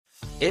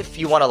If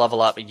you want to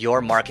level up your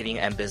marketing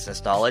and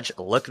business knowledge,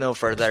 look no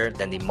further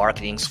than the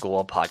Marketing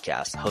School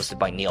podcast, hosted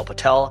by Neil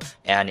Patel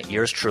and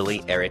yours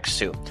truly, Eric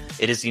Su.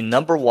 It is the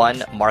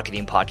 #1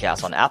 marketing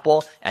podcast on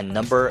Apple and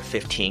number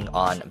 15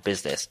 on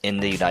business in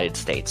the United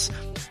States.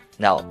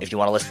 Now, if you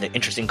want to listen to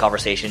interesting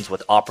conversations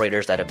with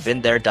operators that have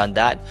been there, done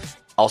that,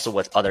 also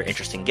with other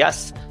interesting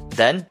guests,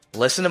 then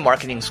listen to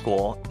Marketing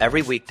School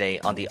every weekday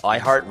on the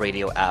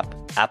iHeartRadio app,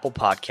 Apple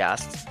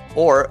Podcasts,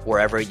 or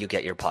wherever you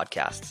get your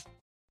podcasts.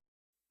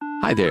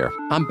 Hi there,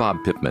 I'm Bob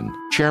Pittman,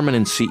 Chairman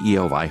and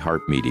CEO of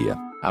iHeartMedia.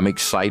 I'm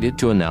excited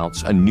to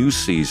announce a new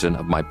season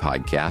of my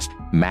podcast,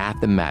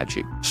 Math and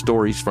Magic,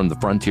 Stories from the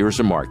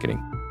Frontiers of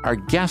Marketing. Our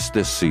guests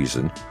this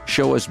season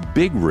show us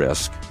big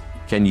risk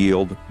can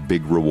yield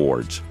big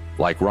rewards,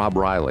 like Rob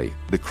Riley,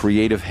 the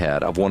creative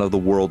head of one of the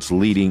world's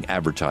leading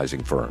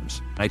advertising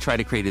firms. I try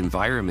to create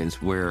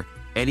environments where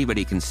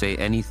anybody can say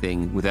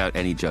anything without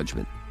any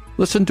judgment.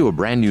 Listen to a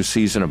brand new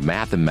season of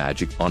Math and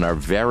Magic on our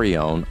very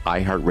own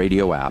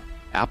iHeartRadio app,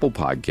 Apple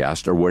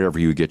Podcast, or wherever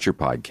you get your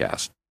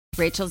podcast.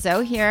 Rachel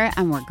Zoe here,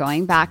 and we're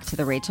going back to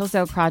the Rachel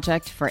Zoe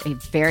Project for a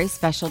very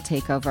special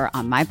takeover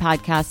on my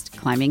podcast,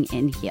 Climbing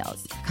in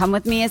Heels. Come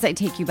with me as I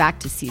take you back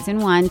to season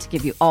 1 to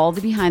give you all the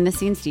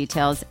behind-the-scenes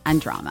details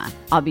and drama.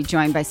 I'll be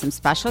joined by some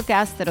special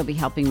guests that'll be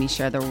helping me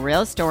share the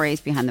real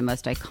stories behind the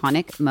most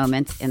iconic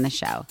moments in the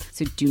show.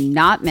 So do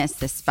not miss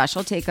this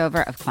special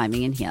takeover of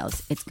Climbing in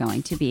Heels. It's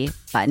going to be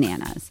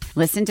bananas.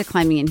 Listen to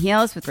Climbing in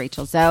Heels with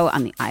Rachel Zoe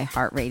on the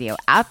iHeartRadio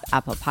app,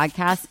 Apple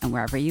Podcasts, and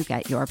wherever you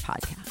get your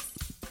podcasts.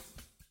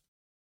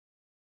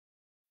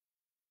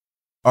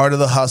 Art of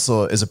the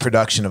Hustle is a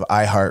production of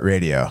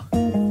iHeartRadio.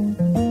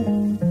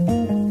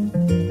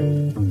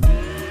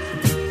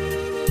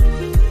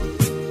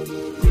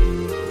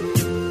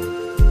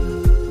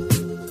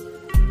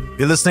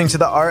 You're listening to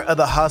The Art of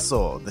the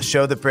Hustle, the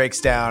show that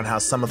breaks down how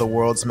some of the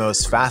world's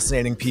most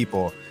fascinating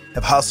people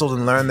have hustled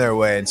and learned their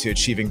way into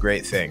achieving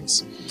great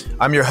things.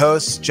 I'm your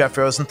host, Jeff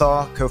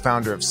Rosenthal,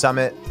 co-founder of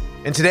Summit.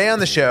 And today on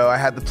the show, I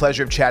had the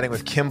pleasure of chatting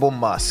with Kimball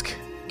Musk.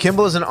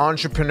 Kimball is an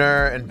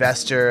entrepreneur,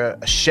 investor,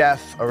 a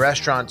chef, a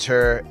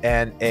restaurateur,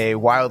 and a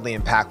wildly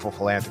impactful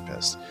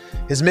philanthropist.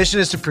 His mission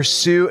is to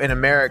pursue an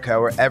America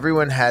where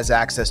everyone has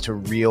access to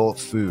real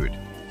food.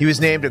 He was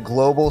named a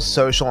global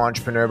social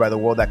entrepreneur by the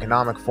World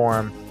Economic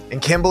Forum,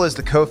 and Kimball is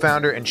the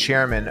co-founder and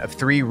chairman of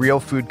 3 real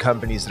food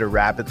companies that are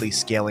rapidly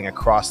scaling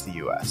across the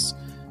U.S.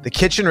 The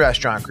Kitchen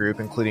Restaurant Group,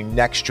 including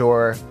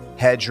Nextdoor,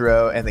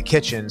 Hedgerow, and The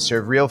Kitchen,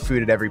 serve real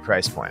food at every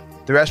price point.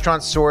 The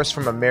restaurants source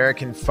from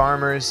American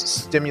farmers,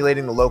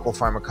 stimulating the local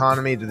farm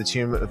economy to the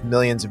tune of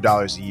millions of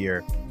dollars a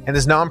year. And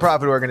his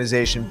nonprofit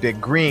organization, Big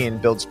Green,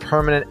 builds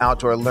permanent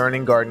outdoor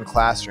learning garden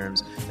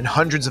classrooms in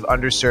hundreds of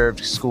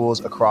underserved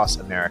schools across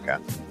America.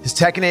 His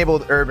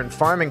tech-enabled urban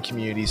farming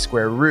community,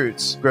 Square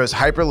Roots, grows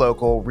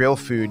hyper-local, real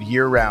food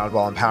year-round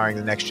while empowering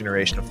the next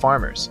generation of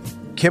farmers.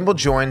 Kimball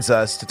joins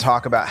us to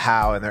talk about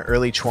how, in their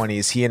early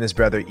 20s, he and his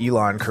brother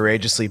Elon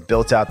courageously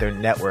built out their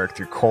network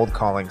through cold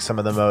calling some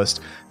of the most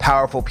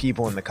powerful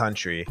people in the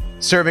country,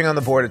 serving on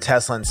the board of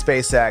Tesla and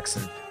SpaceX,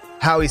 and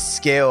how he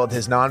scaled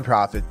his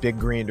nonprofit, Big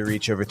Green, to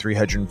reach over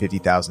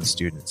 350,000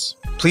 students.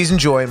 Please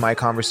enjoy my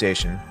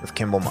conversation with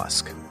Kimball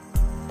Musk.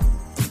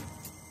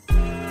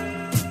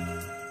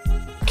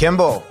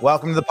 Kimball,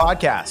 welcome to the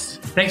podcast.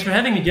 Thanks for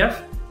having me,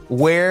 Jeff.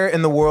 Where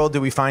in the world do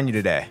we find you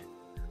today?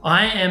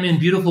 I am in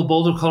beautiful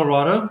Boulder,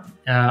 Colorado.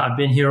 I've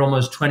been here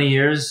almost 20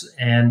 years,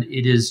 and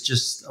it is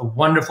just a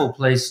wonderful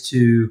place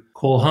to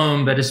call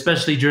home. But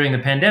especially during the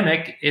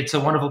pandemic, it's a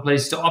wonderful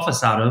place to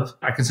office out of.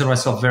 I consider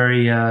myself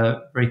very,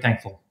 very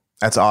thankful.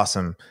 That's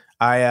awesome.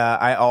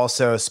 I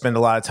also spend a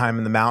lot of time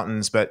in the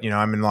mountains, but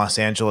I'm in Los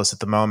Angeles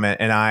at the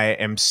moment, and I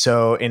am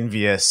so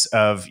envious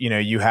of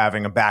you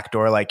having a back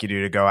door like you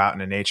do to go out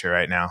into nature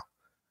right now.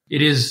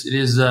 It is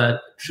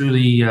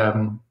truly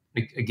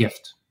a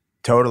gift.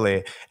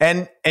 Totally.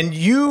 And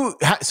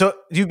so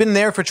you've been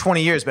there for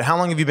 20 years, but how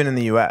long have you been in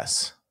the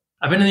U.S.?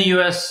 I've been in the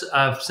U.S.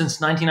 Since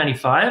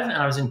 1995, and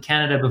I was in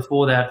Canada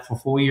before that for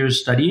 4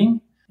 years studying.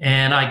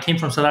 And I came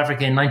from South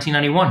Africa in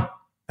 1991.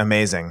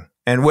 Amazing.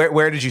 And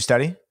where did you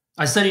study?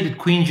 I studied at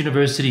Queen's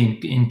University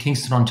in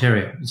Kingston,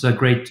 Ontario. It's a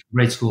great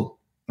school.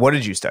 What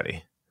did you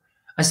study?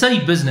 I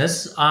studied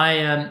business.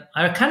 I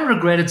kind of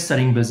regretted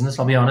studying business,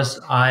 I'll be honest.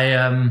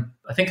 I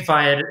think if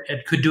I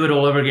could do it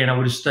all over again, I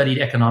would have studied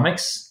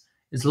economics.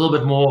 It's a little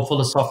bit more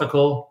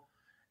philosophical,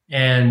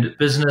 and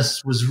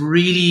business was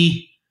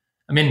really,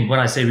 when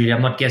I say really,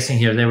 I'm not guessing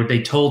here.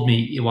 They told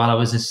me while I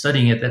was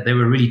studying it that they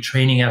were really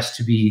training us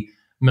to be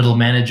middle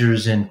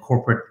managers in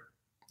corporate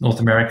North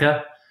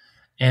America.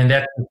 And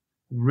that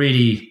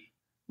really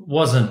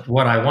wasn't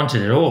what I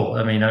wanted at all.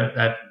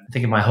 I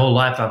think in my whole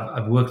life,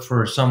 I've worked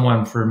for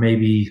someone for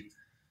maybe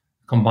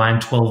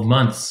combined 12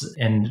 months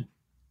and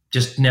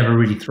just never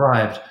really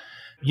thrived.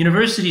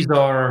 Universities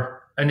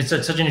are, and it's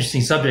such an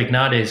interesting subject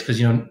nowadays because,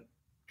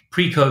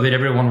 pre-COVID,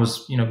 everyone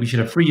was, we should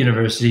have free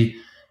university.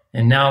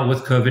 And now with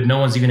COVID, no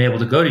one's even able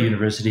to go to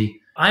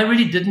university. I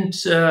really didn't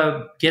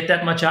get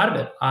that much out of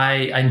it. I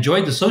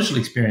enjoyed the social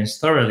experience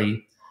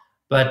thoroughly,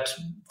 But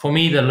for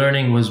me, the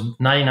learning was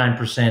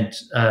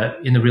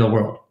 99% in the real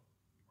world.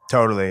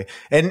 Totally.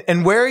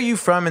 And where are you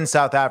from in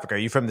South Africa? Are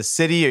you from the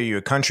city? Are you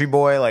a country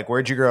boy? Like,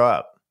 where'd you grow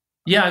up?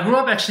 Yeah, I grew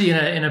up actually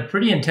in a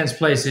pretty intense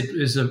place. It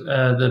was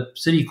the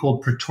city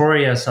called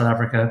Pretoria, South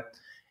Africa.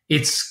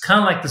 It's kind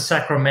of like the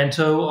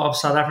Sacramento of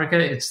South Africa.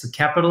 It's the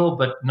capital,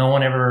 but no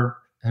one ever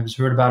has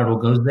heard about it or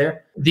goes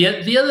there.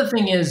 The other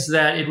thing is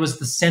that it was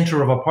the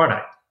center of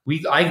apartheid.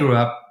 I grew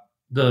up,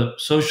 the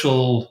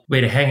social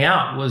way to hang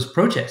out was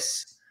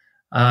protests.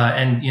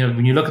 And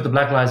when you look at the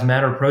Black Lives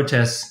Matter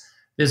protests,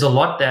 there's a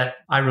lot that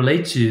I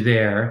relate to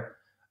there.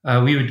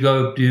 We would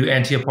go do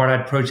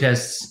anti-apartheid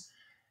protests.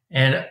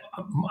 And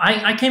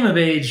I came of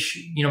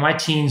age, my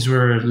teens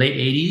were late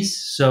 80s.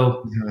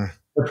 So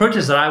the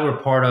protests that I were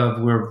part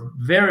of were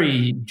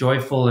very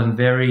joyful and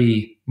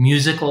very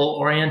musical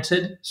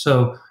oriented.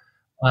 So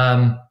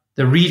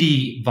the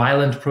really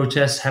violent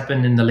protests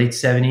happened in the late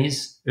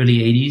 70s, early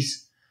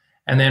 80s.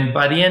 And then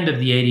by the end of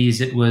the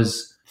 80s, it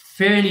was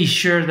fairly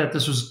sure that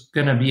this was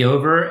going to be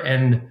over.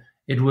 And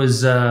it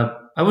was,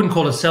 I wouldn't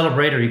call it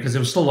celebratory because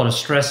there was still a lot of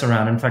stress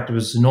around it. In fact, there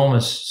was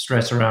enormous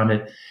stress around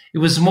it. It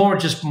was more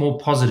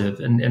positive.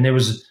 And there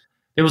was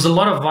a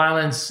lot of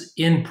violence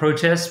in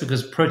protests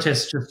because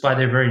protests just by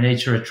their very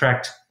nature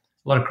attract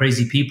a lot of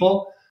crazy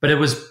people. But it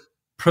was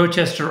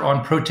protester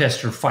on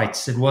protester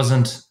fights. It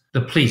wasn't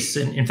the police.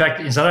 And in fact,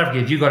 in South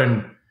Africa, if you got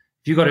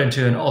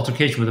into an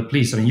altercation with the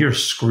police, I mean, you're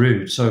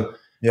screwed. So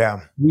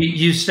yeah,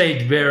 you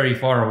stayed very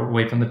far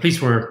away from the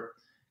police. Were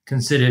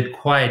considered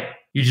quite.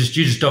 You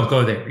just don't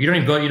go there. You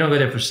don't go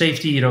there for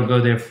safety. You don't go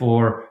there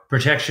for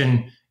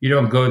protection. You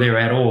don't go there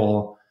at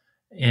all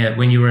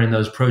when you were in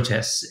those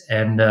protests.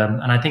 And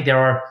I think there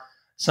are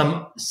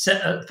some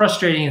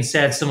frustrating and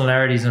sad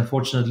similarities,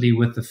 unfortunately,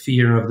 with the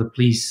fear of the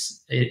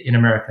police in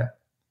America.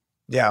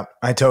 Yeah,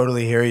 I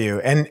totally hear you.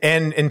 And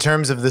in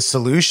terms of the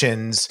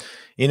solutions,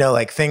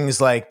 like things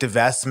like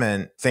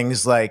divestment,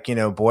 things like,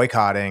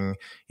 boycotting,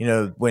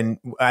 when,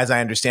 as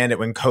I understand it,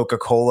 when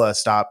Coca-Cola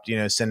stopped,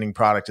 sending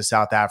product to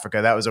South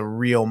Africa, that was a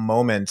real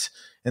moment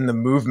in the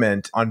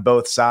movement on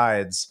both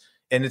sides.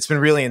 And it's been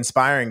really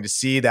inspiring to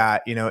see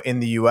that, in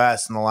the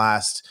US in the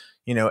last,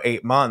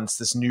 8 months,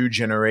 this new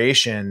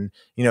generation,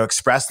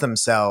 express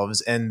themselves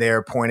and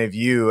their point of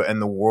view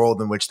and the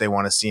world in which they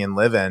want to see and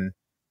live in.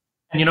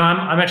 And,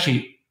 I'm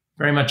actually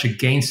very much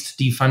against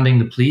defunding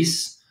the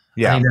police.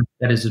 Yeah. I think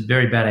that is a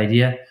very bad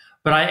idea.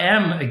 But I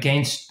am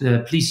against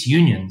the police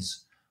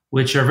unions,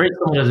 which are very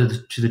similar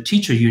to the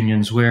teacher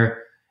unions,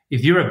 where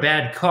if you're a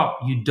bad cop,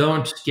 you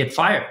don't get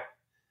fired.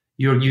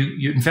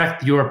 In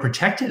fact, you are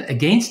protected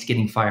against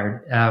getting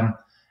fired.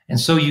 And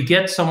so you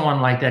get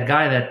someone like that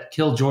guy that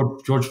killed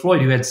George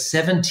Floyd, who had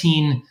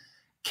 17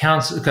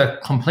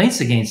 complaints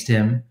against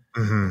him,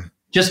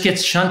 just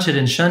gets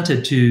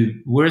shunted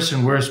to worse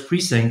and worse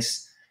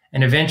precincts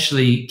and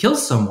eventually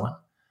kills someone.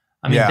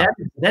 I mean,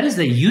 that is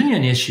a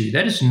union issue.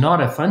 That is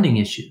not a funding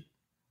issue.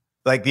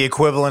 Like the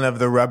equivalent of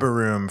the rubber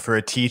room for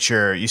a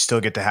teacher, you still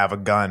get to have a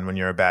gun when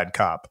you're a bad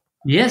cop.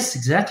 Yes,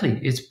 exactly.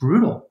 It's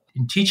brutal.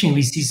 In teaching,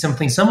 we see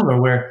something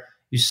similar where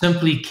you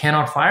simply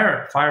cannot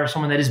fire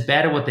someone that is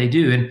bad at what they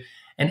do.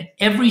 And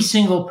every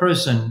single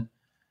person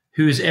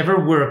who has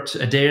ever worked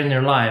a day in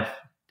their life,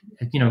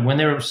 when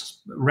they're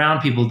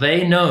around people,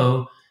 they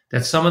know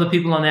that some of the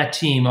people on that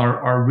team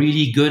are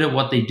really good at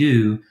what they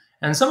do.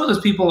 And some of those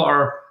people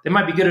they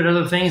might be good at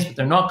other things, but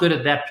they're not good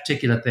at that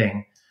particular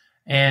thing.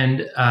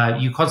 And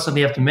you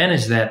constantly have to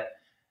manage that.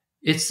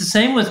 It's the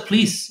same with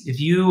police. If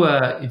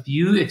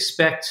you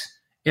expect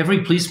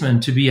every policeman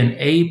to be an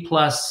A+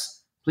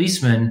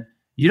 policeman,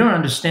 you don't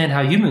understand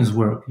how humans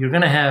work. You're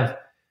going to have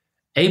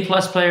A+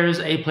 players,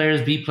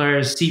 B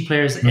players, C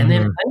players, and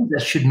then players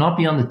that should not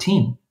be on the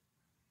team.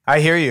 I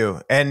hear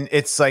you. And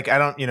it's like,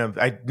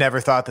 I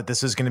never thought that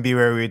this was going to be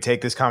where we would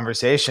take this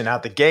conversation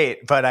out the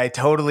gate, but I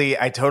totally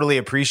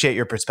appreciate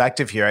your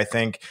perspective here. I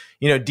think,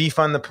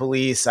 defund the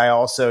police, I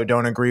also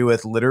don't agree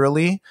with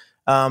literally,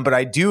 but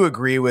I do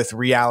agree with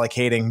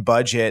reallocating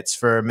budgets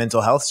for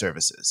mental health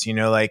services.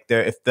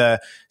 If the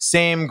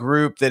same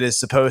group that is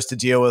supposed to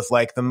deal with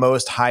like the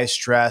most high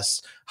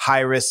stress,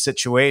 high risk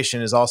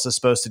situation is also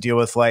supposed to deal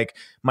with like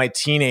my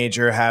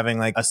teenager having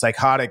like a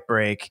psychotic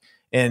break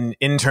and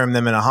intern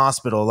them in a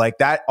hospital, like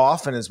that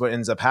often is what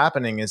ends up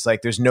happening is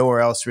like there's nowhere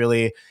else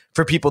really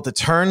for people to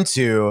turn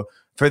to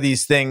for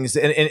these things.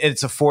 And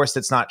it's a force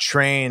that's not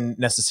trained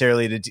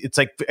necessarily it's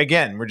like,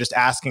 again, we're just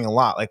asking a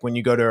lot. Like when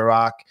you go to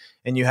Iraq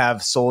and you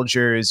have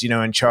soldiers,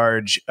 in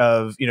charge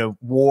of,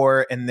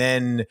 war and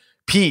then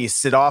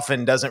peace, it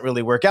often doesn't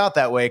really work out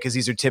that way because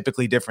these are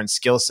typically different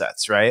skill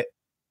sets, right?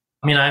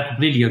 I mean, I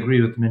completely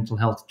agree with the mental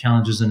health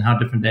challenges and how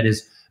different that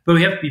is. But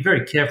we have to be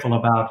very careful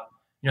about,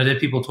 there are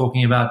people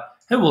talking about,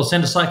 hey, we'll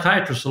send a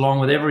psychiatrist along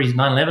with every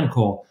 9/11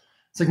 call.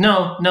 It's like,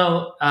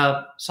 no,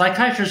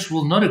 psychiatrists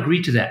will not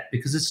agree to that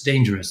because it's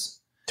dangerous.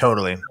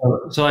 Totally.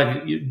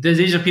 So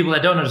these are people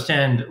that don't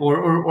understand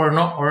or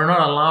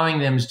not allowing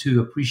them to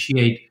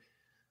appreciate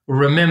or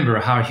remember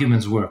how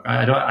humans work.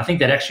 I think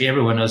that actually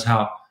everyone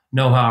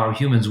know how our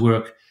humans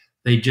work.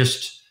 They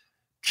just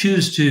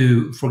choose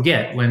to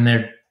forget when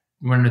they're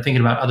thinking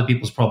about other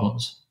people's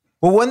problems.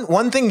 Well,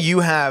 one thing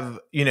you have,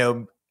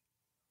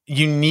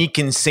 unique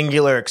and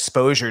singular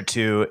exposure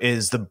to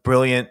is the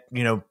brilliant,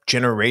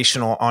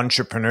 generational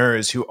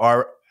entrepreneurs who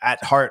are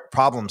at heart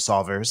problem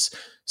solvers.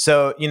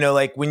 So,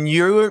 like when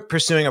you're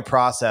pursuing a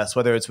process,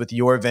 whether it's with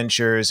your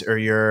ventures or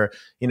your,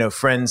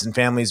 friends and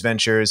family's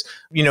ventures,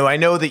 I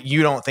know that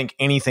you don't think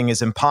anything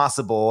is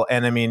impossible.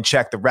 And I mean,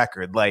 check the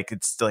record.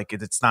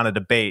 It's not a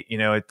debate.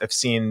 I've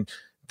seen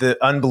the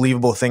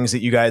unbelievable things that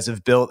you guys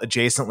have built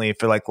adjacently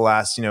for like the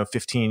last,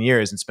 15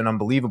 years. It's been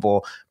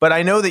unbelievable. But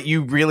I know that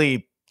you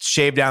really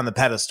shave down the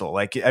pedestal.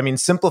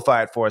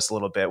 Simplify it for us a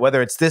little bit,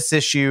 whether it's this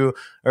issue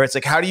or it's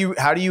like, how do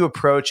you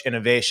approach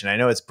innovation? I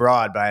know it's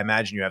broad, but I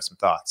imagine you have some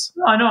thoughts.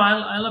 No,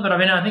 I love it.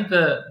 I think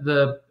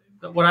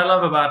what I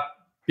love about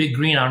Big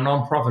Green, our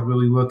nonprofit where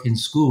we work in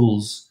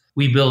schools,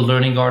 we build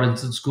learning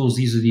gardens in schools.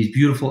 These are these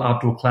beautiful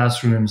outdoor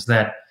classrooms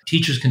that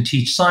teachers can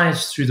teach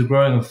science through the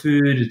growing of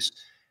food. It's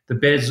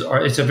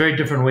a very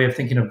different way of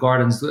thinking of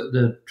gardens.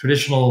 The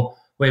traditional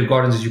way of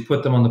gardens is you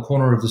put them on the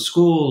corner of the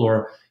school,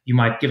 or you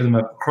might give them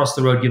across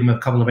the road, give them a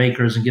couple of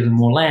acres and give them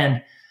more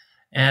land.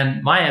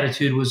 And my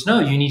attitude was, no,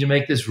 you need to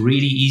make this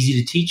really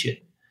easy to teach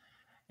it.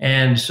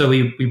 And so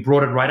we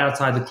brought it right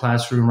outside the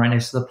classroom, right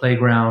next to the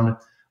playground.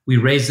 We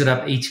raised it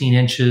up 18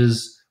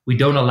 inches. We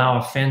don't allow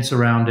a fence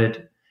around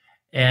it.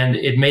 And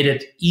it made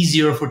it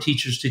easier for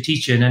teachers to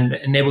teach it and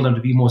enable them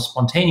to be more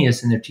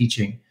spontaneous in their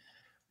teaching.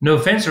 No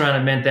fence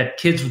around it meant that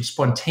kids would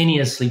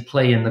spontaneously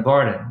play in the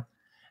garden.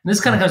 And this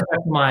kind of comes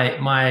back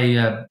to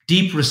my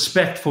deep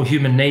respect for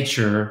human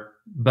nature,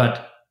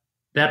 but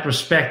that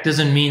respect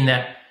doesn't mean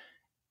that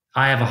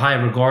I have a high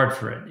regard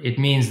for it. It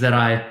means that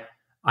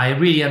I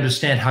really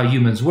understand how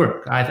humans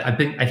work. I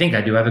think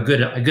I do. I have a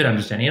good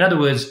understanding. In other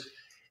words,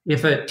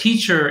 if a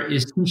teacher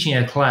is teaching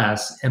a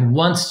class and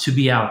wants to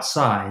be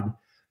outside,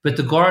 but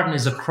the garden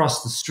is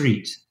across the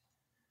street,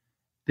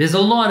 there's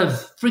a lot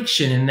of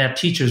friction in that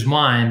teacher's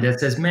mind that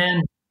says,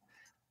 man,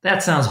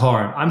 that sounds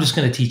hard. I'm just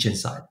going to teach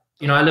inside.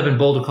 I live in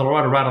Boulder,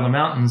 Colorado, right on the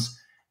mountains,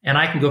 and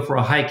I can go for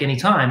a hike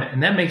anytime.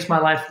 And that makes my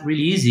life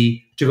really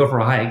easy to go for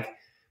a hike.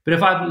 But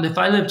if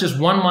I live just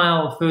 1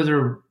 mile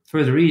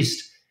further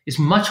east, it's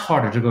much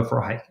harder to go for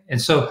a hike.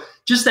 And so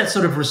just that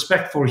sort of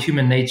respect for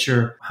human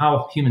nature,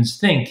 how humans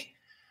think.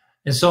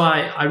 And so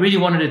I really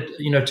wanted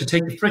to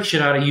take the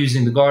friction out of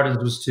using the gardens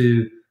was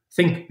to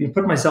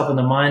put myself in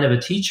the mind of a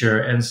teacher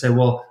and say,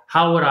 well,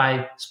 how would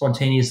I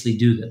spontaneously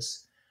do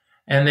this?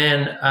 And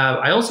then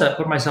I also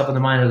put myself in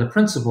the mind of the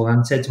principal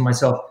and said to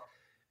myself,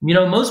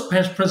 most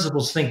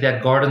principals think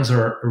that gardens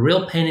are a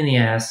real pain in the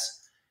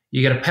ass.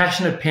 You get a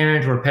passionate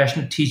parent or a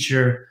passionate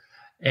teacher,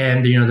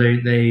 and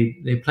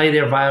they play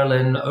their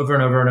violin over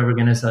and over and over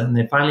again, and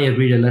they finally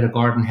agree to let a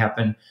garden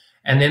happen.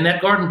 And then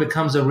that garden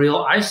becomes a real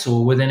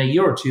eyesore within a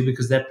year or two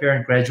because that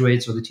parent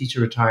graduates or the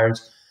teacher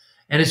retires.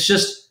 And it's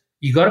just,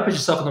 you got to put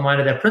yourself in the mind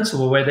of that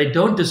principal where they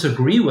don't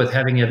disagree with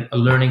having a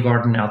learning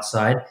garden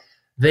outside.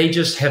 They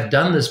just have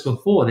done this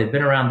before. They've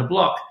been around the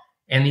block,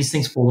 and these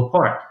things fall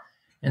apart.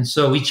 And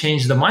so we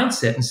changed the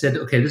mindset and said,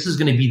 okay, this is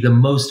going to be the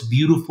most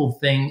beautiful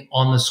thing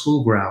on the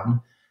school ground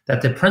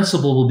that the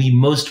principal will be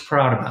most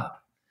proud about.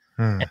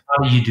 And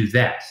how do you do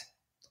that?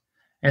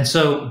 And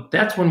so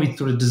that's when we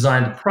sort of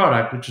designed the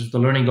product, which is the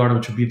Learning Garden,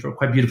 which will be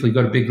quite beautifully.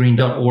 Go to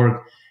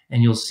biggreen.org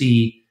and you'll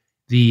see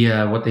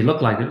what they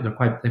look like.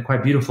 They're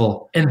quite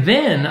beautiful. And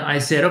then I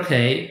said,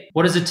 okay,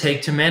 what does it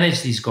take to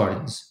manage these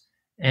gardens?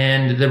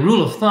 And the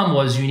rule of thumb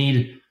was you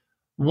need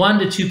 1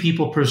 to 2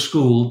 people per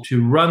school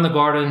to run the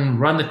garden,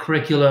 run the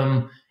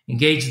curriculum,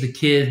 engage the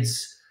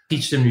kids,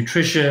 teach them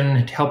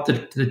nutrition, help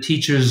the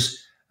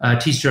teachers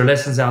teach their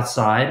lessons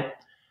outside.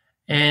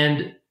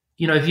 And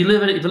if you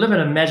live in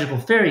a magical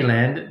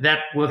fairyland, that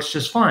works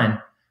just fine.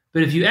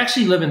 But if you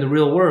actually live in the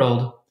real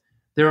world,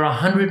 there are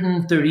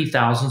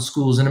 130,000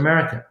 schools in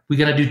America. We're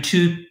going to do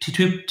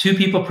two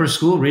people per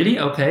school, really?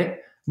 Okay.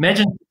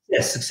 Imagine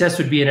success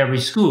would be in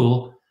every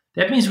school.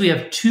 That means we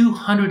have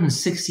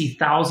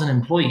 260,000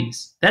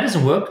 employees. That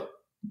doesn't work.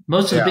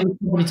 Most of the biggest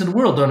companies in the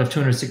world don't have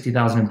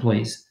 260,000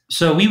 employees.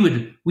 So we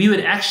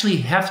would actually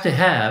have to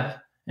have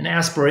an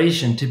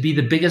aspiration to be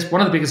one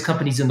of the biggest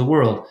companies in the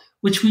world,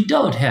 which we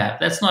don't have.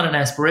 That's not an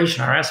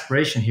aspiration. Our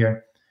aspiration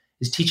here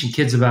is teaching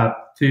kids about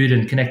food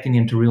and connecting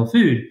them to real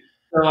food.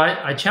 So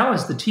I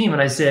challenged the team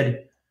and I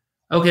said,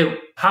 okay,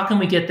 how can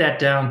we get that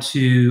down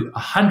to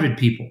 100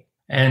 people?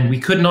 And we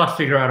could not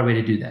figure out a way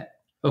to do that.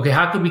 Okay,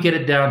 how could we get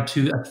it down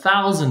to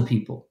 1,000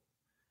 people?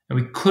 And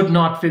we could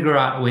not figure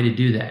out a way to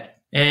do that.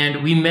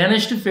 And we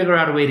managed to figure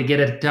out a way to get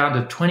it down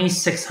to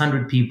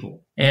 2,600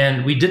 people.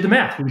 And we did the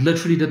math. We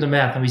literally did the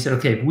math. And we said,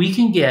 okay, if we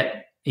can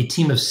get a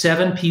team of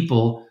 7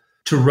 people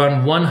to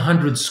run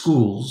 100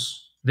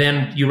 schools,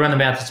 then you run the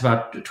math, it's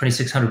about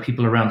 2,600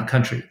 people around the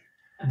country.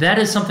 That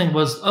is something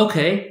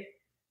okay,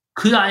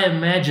 could I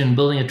imagine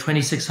building a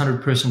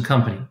 2,600 person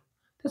company?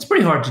 That's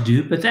pretty hard to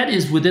do, but that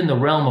is within the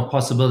realm of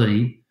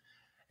possibility.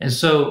 And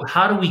so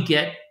how do we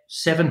get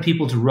 7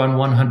 people to run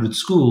 100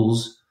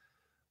 schools?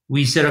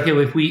 we said, okay,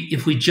 well,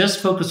 if we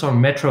just focus on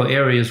metro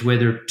areas where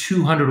there are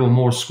 200 or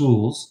more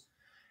schools,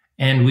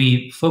 and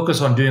we focus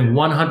on doing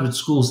 100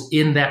 schools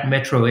in that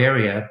metro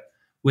area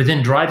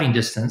within driving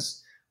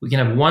distance, we can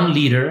have one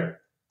leader,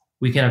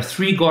 we can have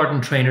 3 garden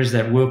trainers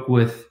that work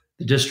with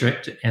the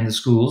district and the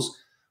schools,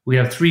 we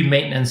have 3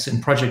 maintenance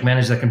and project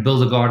managers that can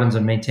build the gardens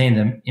and maintain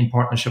them in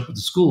partnership with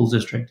the school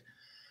district.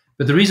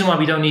 But the reason why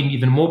we don't need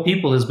even more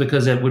people is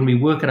because that when we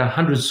work at a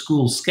 100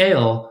 school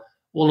scale,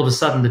 all of a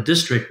sudden the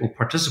district will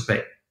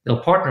participate. They'll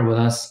partner with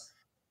us.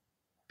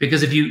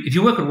 Because if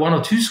you work at 1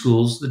 or 2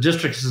 schools, the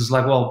district is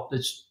like, well,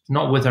 it's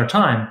not worth our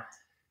time.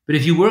 But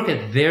if you work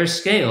at their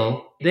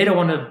scale, they don't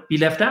want to be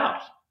left out.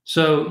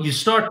 So you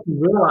start to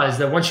realize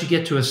that once you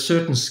get to a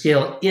certain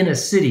scale in a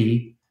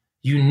city,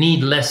 you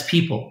need less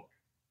people.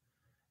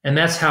 And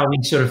that's how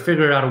we sort of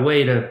figured out a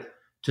way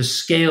to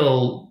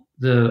scale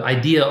the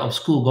idea of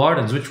school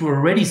gardens, which were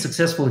already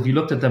successful if you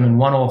looked at them in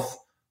one-off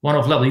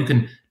level. You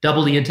can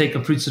double the intake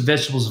of fruits and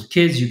vegetables of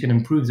kids. You can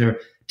improve their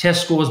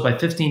test scores by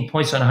 15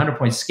 points on a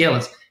 100-point scale.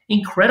 It's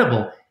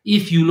incredible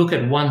if you look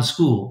at one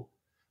school.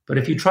 But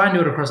if you try and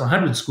do it across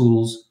 100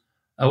 schools,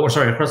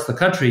 across the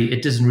country,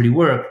 it doesn't really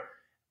work.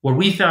 What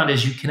we found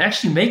is you can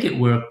actually make it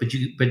work, but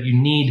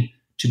you need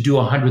to do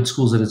 100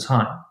 schools at a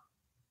time.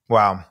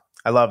 Wow.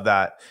 I love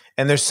that.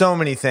 And there's so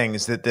many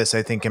things that this,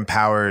 I think,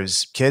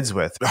 empowers kids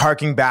with.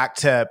 Harking back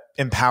to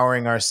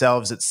empowering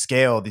ourselves at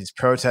scale, these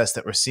protests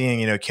that we're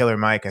seeing, Killer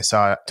Mike, I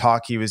saw a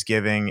talk he was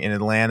giving in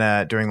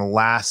Atlanta during the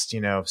last,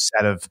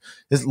 set of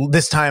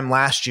this time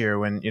last year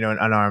when, an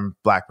unarmed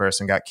Black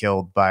person got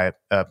killed by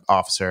an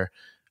officer.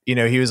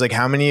 He was like,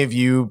 how many of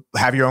you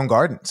have your own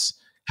gardens?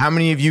 How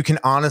many of you can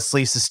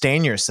honestly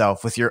sustain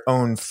yourself with your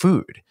own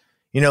food?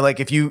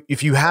 If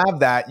you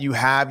have that, you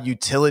have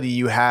utility,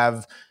 you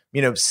have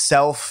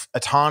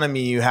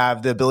self-autonomy, you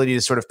have the ability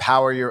to sort of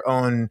power your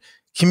own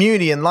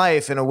community and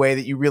life in a way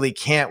that you really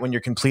can't when you're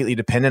completely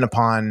dependent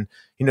upon,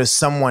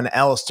 someone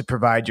else to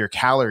provide your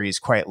calories,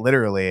 quite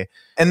literally.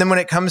 And then when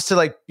it comes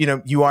to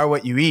you are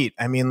what you eat,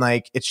 I mean,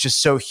 it's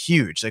just so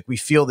huge. We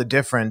feel the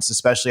difference,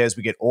 especially as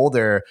we get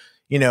older,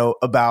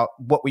 about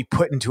what we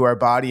put into our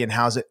body and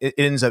how it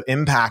ends up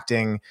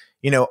impacting,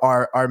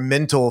 our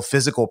mental,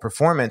 physical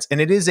performance.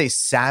 And it is a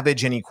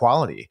savage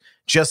inequality,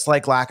 just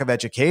like lack of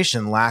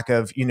education, lack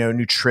of,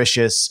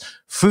 nutritious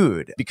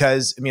food,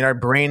 because our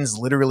brains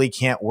literally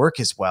can't work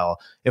as well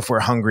if we're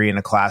hungry in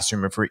a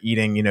classroom, if we're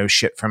eating,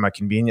 shit from a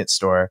convenience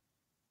store.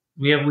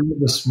 We have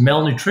this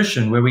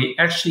malnutrition where we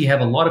actually have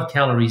a lot of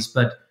calories,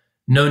 but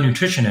no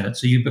nutrition in it.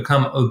 So you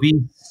become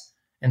obese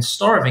and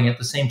starving at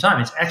the same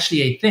time. It's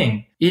actually a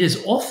thing. It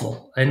is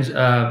awful. And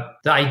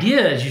the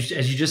idea, as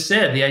you just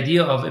said, the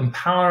idea of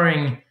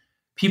empowering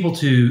people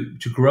to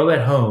grow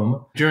at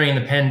home. During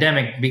the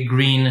pandemic, Big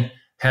Green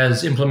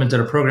has implemented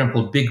a program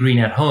called Big Green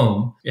at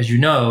Home. As you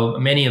know,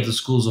 many of the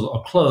schools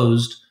are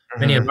closed. Mm-hmm.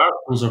 Many of our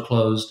schools are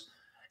closed.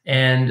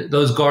 And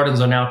those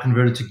gardens are now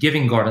converted to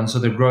giving gardens. So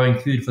they're growing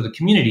food for the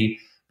community,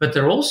 but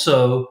they're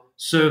also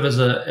serve as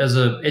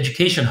a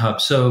education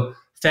hub. So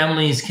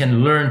families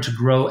can learn to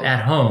grow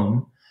at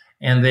home.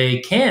 And they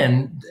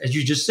can, as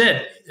you just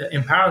said,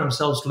 empower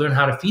themselves to learn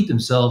how to feed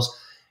themselves.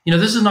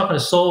 This is not going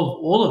to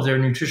solve all of their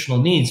nutritional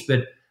needs,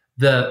 but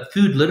the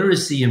food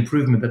literacy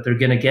improvement that they're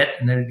going to get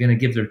and they're going to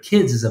give their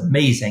kids is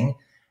amazing.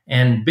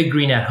 And Big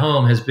Green at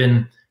Home has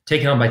been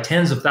taken on by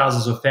tens of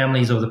thousands of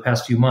families over the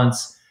past few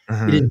months.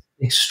 Mm-hmm. It is an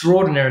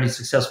extraordinarily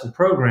successful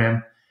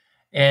program.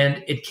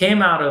 And it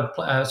came out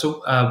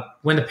of,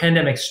 when the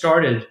pandemic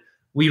started,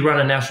 we run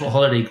a national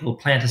holiday called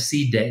Plant a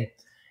Seed Day.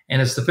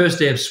 And it's the first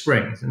day of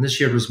spring. And this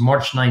year it was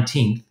March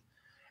 19th.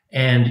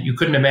 And you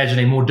couldn't imagine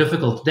a more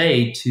difficult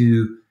day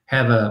to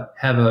have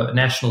a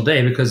national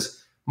day, because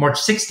March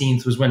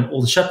 16th was when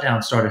all the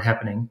shutdowns started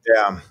happening.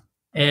 Yeah.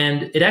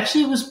 And it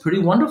actually was pretty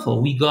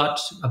wonderful. We got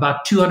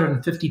about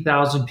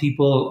 250,000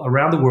 people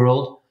around the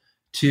world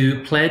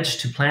to pledge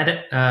to plant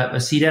a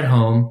seed at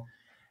home.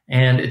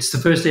 And it's the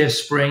first day of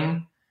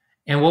spring.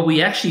 And what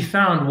we actually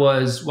found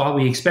was, while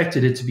we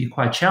expected it to be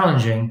quite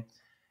challenging,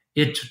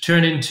 it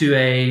turned into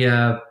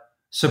a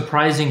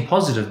surprising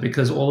positive,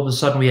 because all of a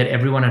sudden we had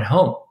everyone at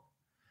home,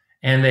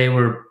 and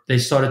they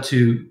started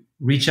to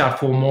reach out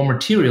for more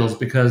materials,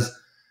 because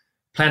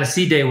Plant a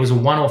Seed Day was a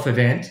one-off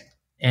event,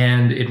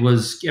 and it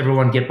was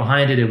everyone get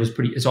behind it.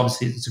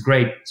 It's a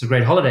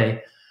great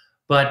holiday,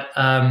 but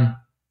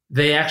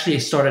they actually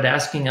started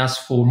asking us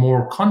for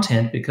more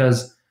content,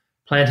 because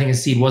planting a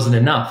seed wasn't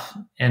enough,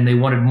 and they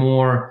wanted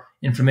more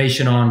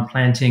information on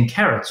planting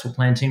carrots or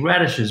planting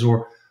radishes,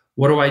 or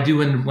what do I do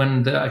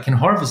when I can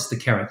harvest the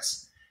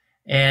carrots?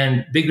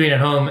 And Big Green at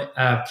Home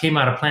came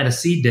out of Plant a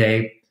Seed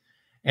Day,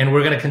 and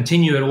we're going to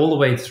continue it all the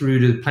way through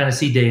to Plant a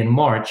Seed Day in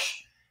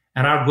March.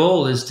 And our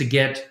goal is to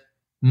get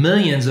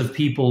millions of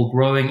people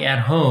growing at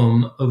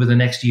home over the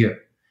next year.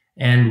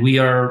 And we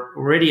are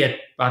already at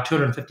about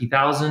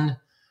 250,000.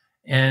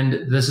 And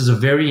this is a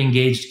very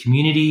engaged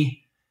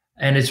community.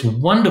 And it's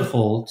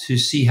wonderful to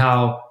see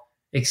how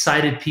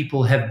excited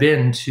people have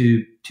been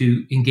to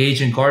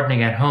engage in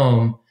gardening at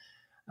home.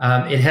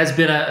 It has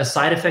been a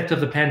side effect of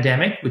the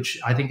pandemic, which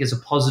I think is a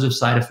positive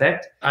side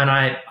effect. And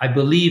I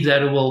believe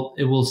that it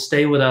will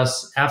stay with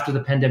us after the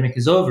pandemic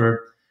is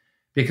over,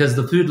 because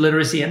the food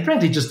literacy and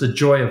frankly, just the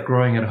joy of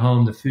growing at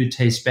home, the food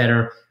tastes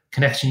better,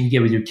 connection you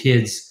get with your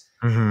kids.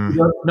 Mm-hmm.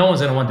 No one's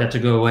going to want that to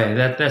go away.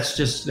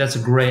 That's a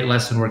great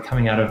lesson we're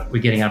getting out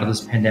of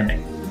this pandemic.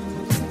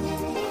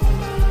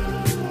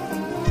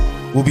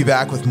 We'll be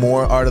back with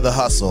more Art of the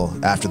Hustle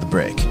after the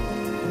break.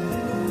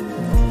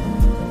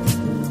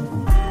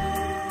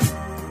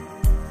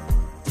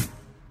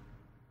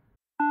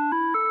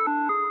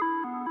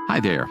 Hi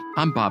there,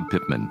 I'm Bob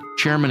Pittman,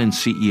 Chairman and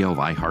CEO of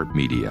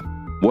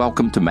iHeartMedia.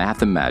 Welcome to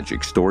Math and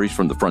Magic, Stories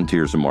from the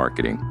Frontiers of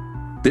Marketing.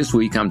 This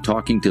week, I'm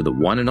talking to the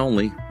one and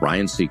only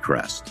Ryan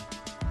Seacrest.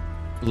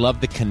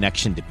 Love the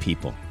connection to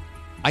people.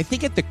 I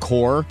think at the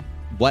core,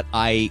 what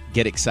I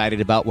get excited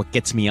about, what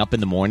gets me up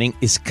in the morning,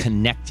 is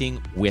connecting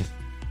with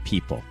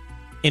people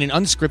in an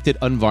unscripted,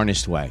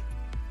 unvarnished way.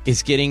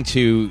 Is getting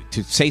to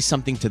say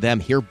something to them,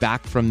 hear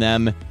back from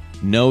them,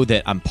 know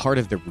that I'm part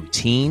of the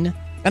routine.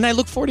 And I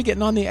look forward to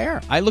getting on the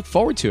air. I look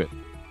forward to it.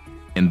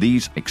 In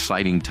these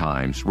exciting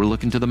times, we're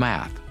looking to the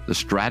math, the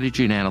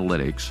strategy and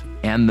analytics,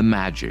 and the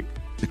magic,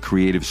 the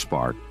creative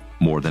spark,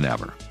 more than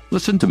ever.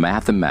 Listen to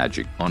Math and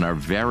Magic on our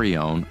very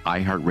own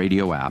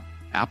iHeartRadio app,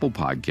 Apple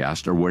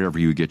Podcast, or wherever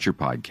you get your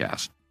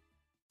podcast.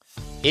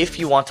 If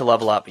you want to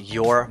level up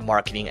your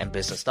marketing and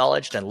business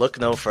knowledge, then look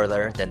no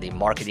further than the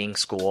Marketing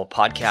School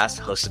podcast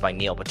hosted by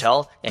Neil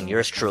Patel and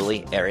yours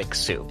truly, Eric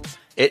Siu.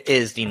 It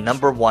is the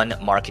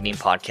 #1 marketing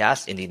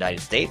podcast in the United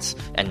States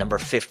and number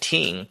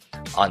 15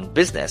 on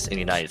business in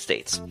the United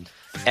States.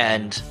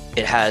 And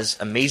it has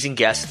amazing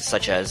guests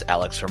such as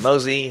Alex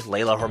Hormozi,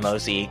 Layla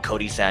Hormozi,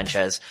 Cody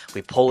Sanchez.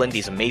 We pull in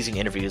these amazing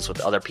interviews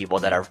with other people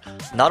that are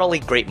not only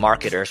great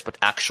marketers, but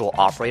actual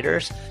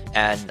operators.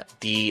 And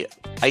the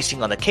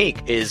icing on the cake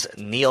is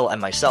Neil and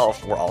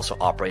myself were also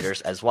operators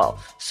as well.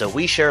 So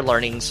we share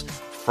learnings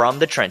from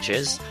the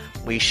trenches.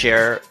 We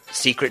share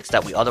secrets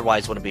that we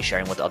otherwise wouldn't be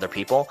sharing with other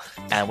people.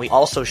 And we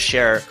also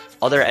share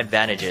other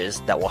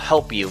advantages that will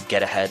help you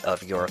get ahead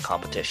of your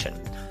competition.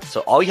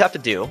 So all you have to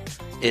do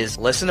is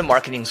listen to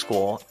Marketing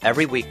School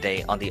every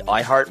weekday on the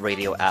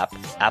iHeartRadio app,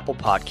 Apple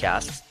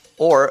Podcasts,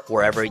 or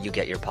wherever you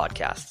get your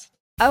podcasts.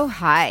 Oh,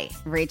 hi.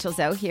 Rachel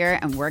Zoe here,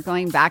 and we're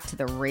going back to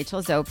the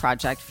Rachel Zoe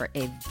Project for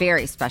a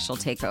very special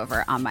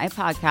takeover on my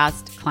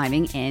podcast,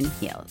 Climbing in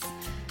Heels.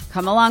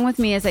 Come along with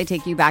me as I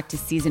take you back to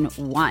season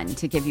 1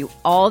 to give you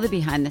all the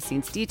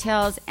behind-the-scenes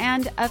details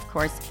and, of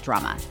course,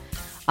 drama.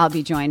 I'll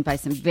be joined by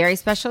some very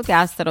special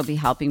guests that'll be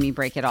helping me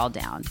break it all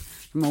down.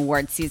 From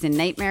award season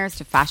nightmares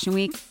to Fashion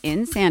Week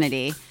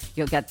insanity,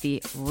 you'll get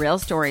the real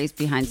stories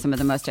behind some of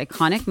the most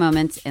iconic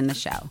moments in the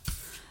show.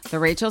 The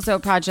Rachel Zoe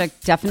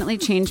Project definitely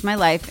changed my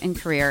life and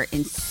career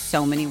in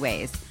so many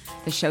ways.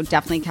 The show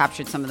definitely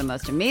captured some of the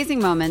most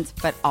amazing moments,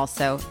 but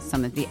also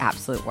some of the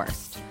absolute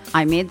worst.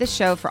 I made the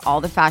show for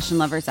all the fashion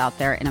lovers out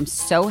there, and I'm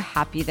so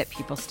happy that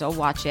people still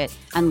watch it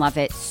and love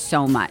it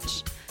so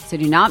much. So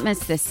do not miss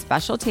this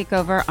special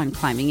takeover on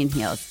Climbing in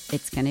Heels.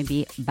 It's going to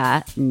be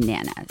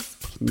bananas.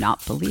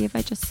 Cannot believe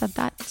I just said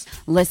that.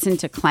 Listen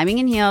to Climbing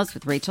in Heels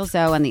with Rachel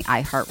Zoe on the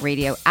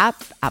iHeartRadio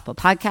app, Apple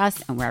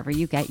Podcasts, and wherever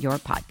you get your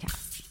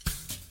podcasts.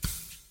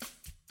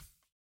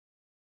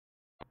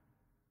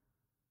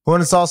 Well,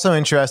 and it's also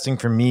interesting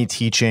for me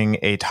teaching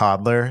a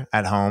toddler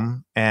at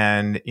home.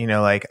 And,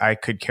 I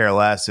could care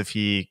less if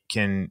he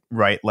can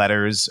write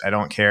letters. I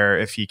don't care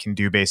if he can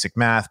do basic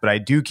math, but I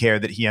do care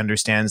that he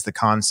understands the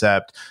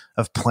concept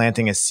of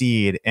planting a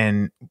seed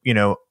and,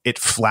 it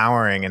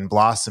flowering and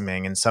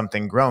blossoming and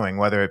something growing,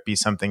 whether it be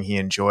something he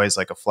enjoys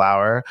like a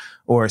flower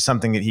or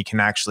something that he can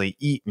actually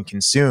eat and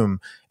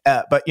consume.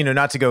 But,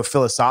 not to go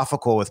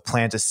philosophical with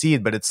plant a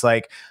seed, but it's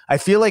like, I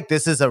feel like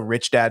this is a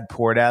rich dad,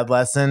 poor dad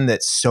lesson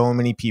that so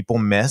many people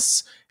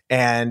miss.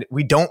 And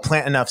we don't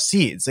plant enough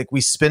seeds. Like, we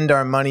spend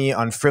our money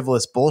on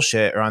frivolous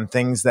bullshit or on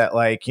things that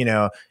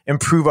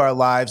improve our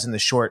lives in the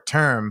short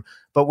term.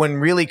 But when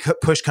really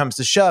push comes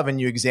to shove and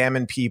you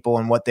examine people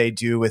and what they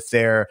do with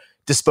their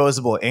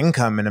disposable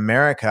income in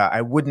America,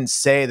 I wouldn't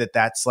say that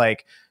that's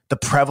like the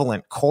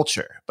prevalent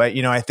culture. But,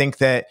 I think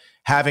that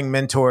having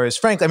mentors,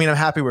 frankly, I'm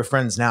happy we're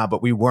friends now,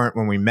 but we weren't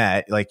when we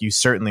met. Like, you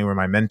certainly were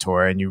my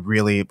mentor and you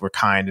really were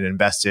kind and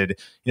invested,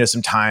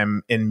 some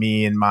time in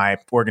me and my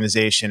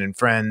organization and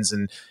friends.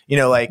 And,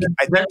 I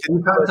think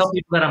you tell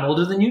people that I'm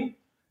older than you.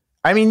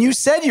 You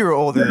said you were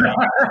older than me.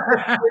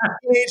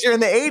 You're in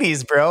the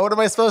 80s, bro. What am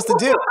I supposed to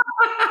do?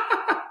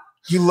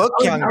 You look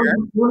younger.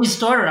 When we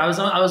started, I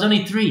was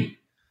only 3.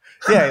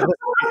 Yeah,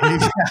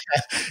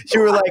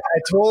 you were like,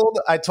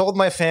 I told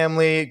my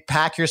family,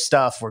 pack your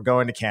stuff. We're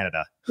going to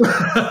Canada.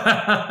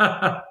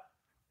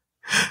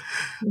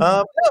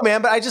 No,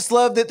 man, but I just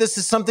love that this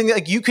is something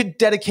that you could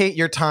dedicate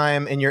your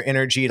time and your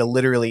energy to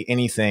literally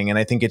anything. And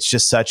I think it's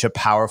just such a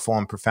powerful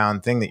and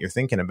profound thing that you're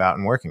thinking about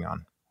and working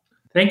on.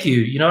 Thank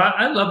you.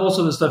 I love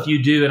also the stuff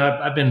you do. And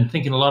I've been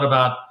thinking a lot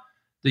about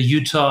the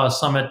Utah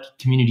Summit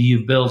community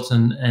you've built.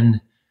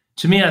 And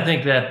to me, I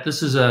think that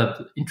this is an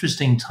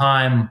interesting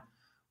time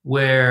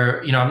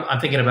where, I'm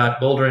thinking about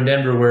Boulder and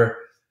Denver, where,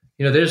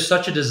 there's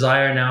such a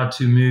desire now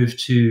to move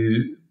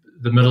to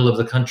the middle of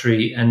the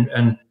country.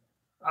 And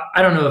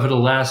I don't know if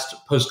it'll last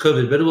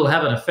post-COVID, but it will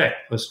have an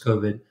effect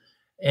post-COVID.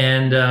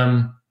 And,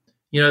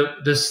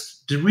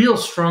 the real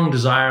strong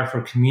desire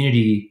for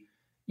community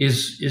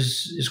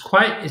is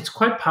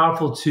quite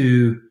powerful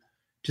to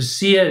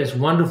see it. It's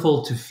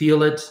wonderful to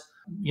feel it.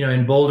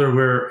 In Boulder,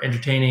 we're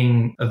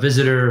entertaining a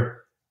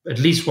visitor at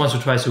least once or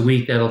twice a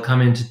week that'll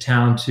come into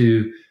town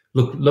to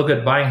look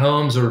at buying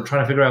homes or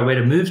trying to figure out a way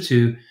to move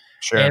to.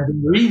 Sure. And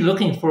really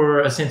looking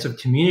for a sense of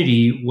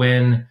community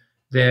when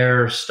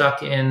they're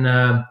stuck in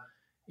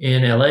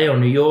LA or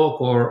New York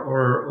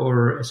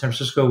or San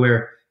Francisco,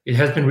 where it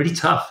has been really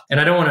tough. And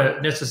I don't want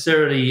to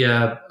necessarily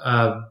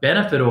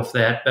benefit off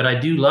that, but I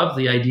do love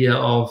the idea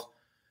of,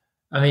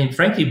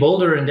 frankly,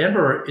 Boulder and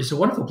Denver is a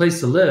wonderful place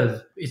to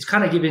live. It's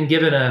kind of been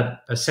given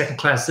a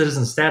second-class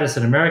citizen status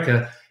in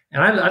America.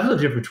 And I've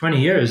lived here for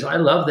 20 years. I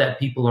love that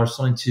people are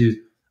starting to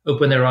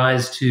open their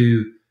eyes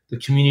to the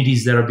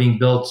communities that are being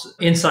built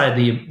inside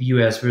the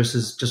U.S.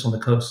 versus just on the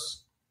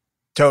coasts.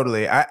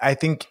 Totally. I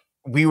think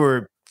we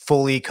were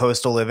fully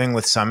coastal living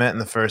with Summit in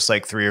the first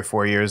 3 or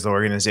 4 years of the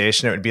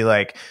organization. It would be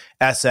like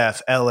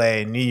SF,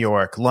 LA, New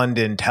York,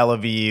 London, Tel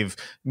Aviv,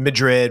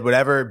 Madrid,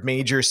 whatever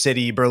major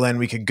city, Berlin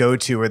we could go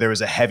to where there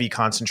was a heavy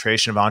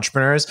concentration of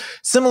entrepreneurs.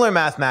 Similar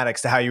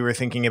mathematics to how you were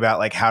thinking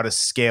about how to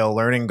scale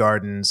learning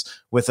gardens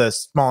with a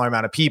smaller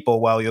amount of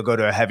people, while you'll go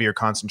to a heavier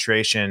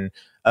concentration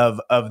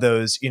of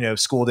those,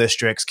 school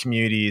districts,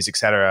 communities, et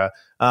cetera,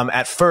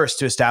 at first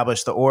to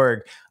establish the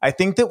org. I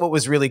think that what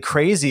was really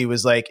crazy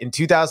was in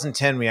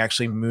 2010, we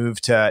actually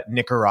moved to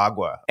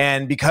Nicaragua.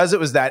 And because it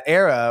was that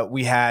era,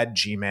 we had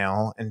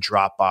Gmail and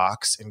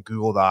Dropbox and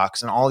Google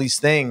Docs and all these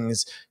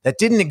things that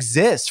didn't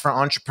exist for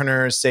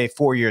entrepreneurs, say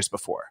 4 years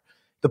before.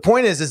 The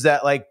point is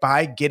that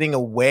by getting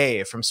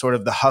away from sort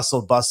of the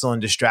hustle, bustle, and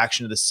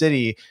distraction of the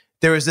city,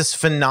 there was this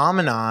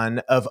phenomenon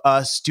of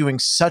us doing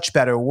such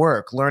better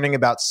work, learning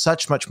about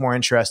such much more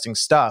interesting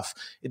stuff,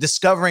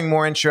 discovering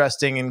more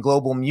interesting and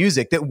global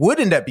music that would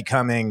end up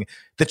becoming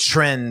the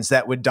trends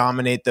that would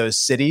dominate those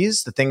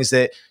cities, the things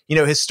that,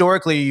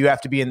 historically you have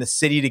to be in the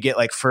city to get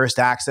first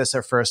access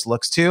or first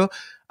looks to.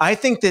 I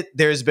think that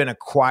there's been a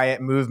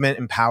quiet movement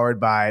empowered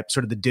by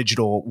sort of the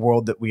digital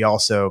world that we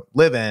also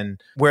live in,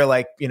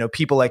 where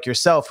people like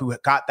yourself who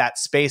got that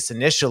space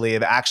initially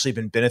have actually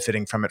been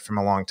benefiting from it from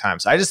a long time.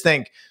 So I just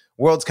think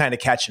world's kind of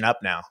catching up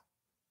now.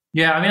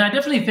 Yeah, I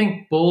definitely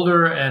think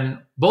Boulder,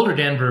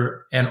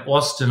 Denver, and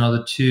Austin are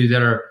the two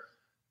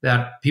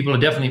that people are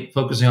definitely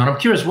focusing on. I'm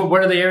curious,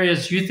 what are the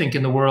areas you think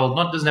in the world?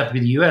 Doesn't have to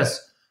be the U.S.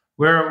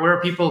 Where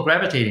are people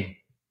gravitating?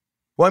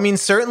 Well,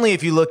 certainly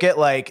if you look at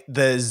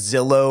the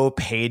Zillow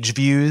page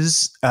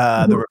views,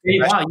 wow,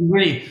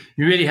 you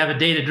really have a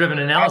data-driven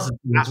analysis.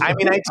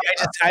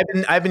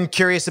 I've been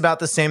curious about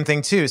the same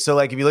thing too. So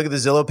if you look at the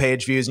Zillow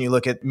page views and you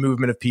look at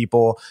movement of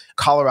people,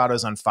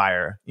 Colorado's on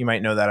fire. You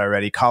might know that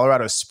already.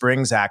 Colorado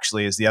Springs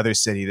actually is the other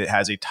city that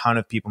has a ton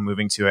of people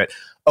moving to it.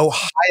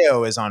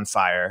 Ohio is on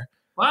fire.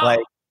 Wow.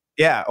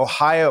 Yeah,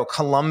 Ohio,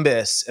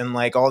 Columbus, and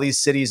all these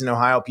cities in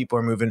Ohio, people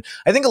are moving.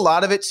 I think a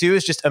lot of it too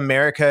is just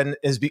America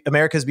is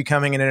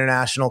becoming an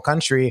international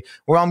country.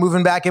 We're all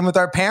moving back in with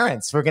our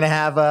parents. We're going to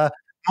have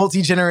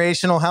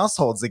multi-generational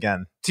households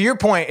again. To your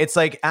point, it's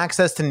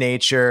access to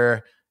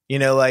nature,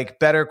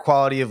 better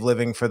quality of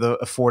living for the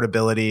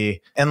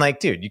affordability. And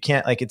dude, you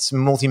can't it's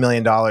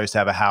multi-million dollars to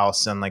have a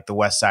house on the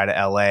west side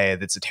of LA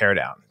that's a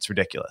teardown. It's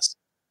ridiculous.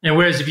 And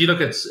whereas if you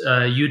look at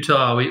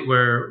Utah,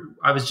 where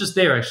I was just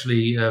there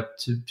actually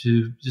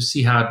to just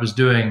see how it was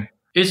doing,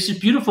 it's a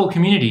beautiful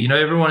community.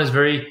 Everyone is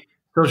very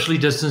socially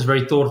distanced,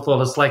 very thoughtful.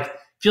 It's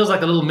feels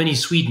like a little mini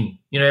Sweden.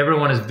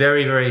 Everyone is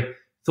very, very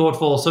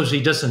thoughtful,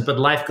 socially distant, but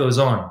life goes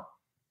on.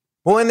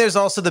 Well, and there's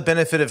also the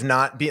benefit of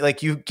not be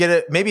you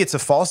get maybe it's a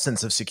false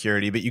sense of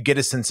security, but you get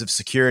a sense of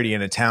security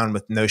in a town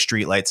with no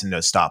streetlights and no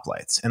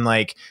stoplights. And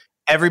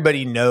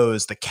everybody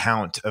knows the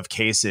count of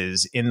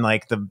cases in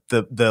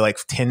the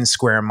 10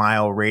 square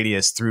mile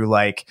radius through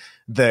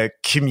the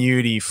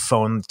community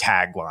phone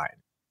tagline.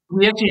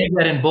 We actually had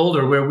that in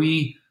Boulder where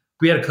we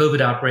had a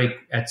COVID outbreak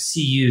at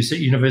CU, so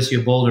University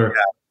of Boulder.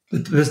 Yeah.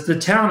 The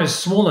town is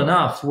small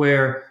enough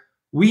where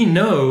we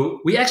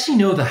actually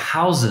know the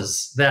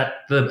houses that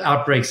the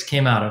outbreaks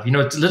came out of.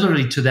 It's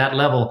literally to that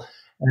level.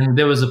 And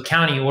there was a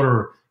county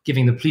order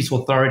giving the police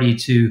authority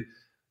to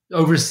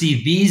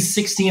oversee these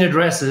 16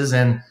 addresses.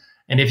 And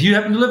if you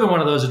happen to live in one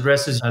of those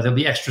addresses, there'll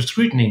be extra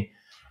scrutiny.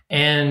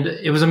 And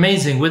it was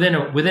amazing. Within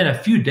a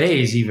few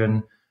days,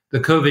 even the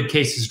COVID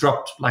cases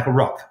dropped like a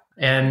rock.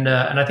 And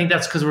I think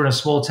that's because we're in a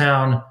small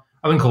town.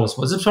 I wouldn't call it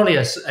small. It's probably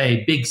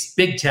a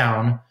big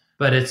town,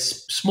 but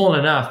it's small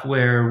enough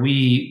where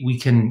we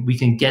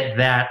can get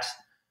that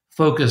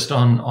focused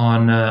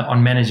on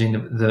managing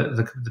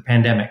the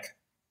pandemic.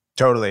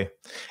 Totally.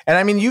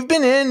 And you've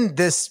been in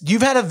this,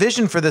 you've had a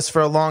vision for this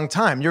for a long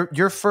time.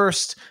 Your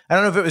first, I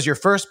don't know if it was your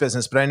first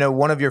business, but I know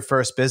one of your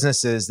first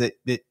businesses that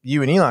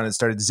you and Elon had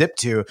started,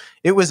 Zip2,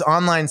 it was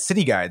online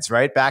city guides,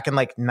 right? Back in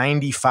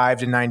 95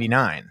 to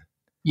 99.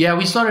 Yeah,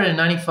 we started in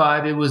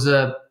 95. It was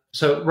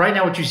so right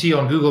now what you see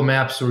on Google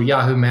Maps or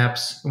Yahoo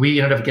Maps, we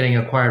ended up getting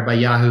acquired by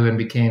Yahoo and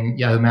became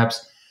Yahoo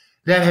Maps.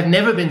 That had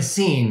never been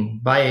seen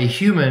by a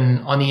human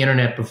on the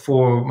internet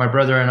before. My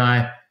brother and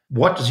I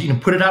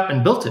put it up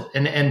and built it.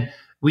 And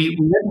we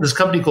went to this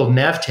company called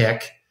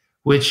Navtech,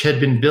 which had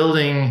put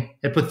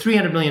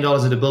 $300 million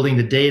into building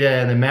the data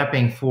and the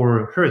mapping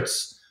for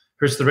Hertz,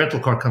 the rental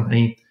car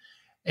company.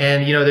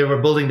 And, they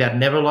were building that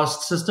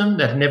Neverlost system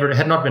that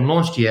had not been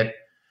launched yet.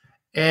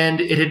 And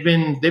they've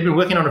been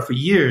working on it for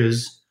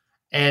years,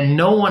 and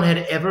no one had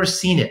ever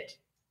seen it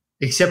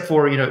except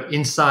for,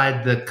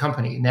 inside the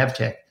company,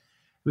 Navtech. It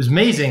was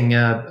amazing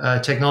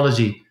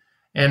technology.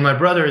 And my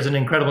brother is an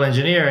incredible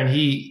engineer, and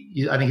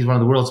I think he's one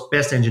of the world's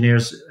best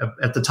engineers.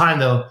 At the time,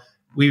 though,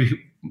 we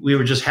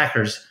were just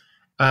hackers.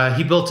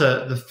 He built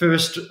the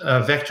first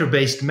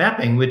vector-based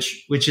mapping,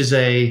 which is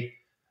a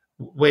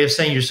way of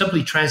saying you're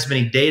simply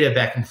transmitting data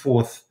back and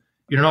forth.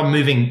 You're not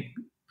moving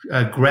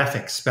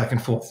graphics back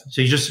and forth.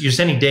 So you're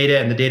sending data,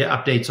 and the data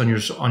updates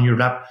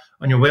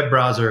on your web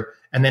browser,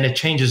 and then it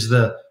changes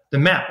the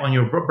map on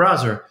your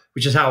browser,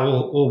 which is how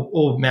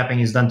all mapping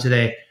is done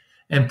today.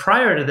 And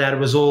prior to that, it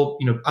was all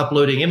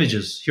uploading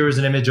images. Here is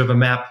an image of a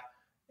map,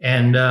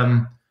 and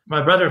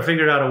my brother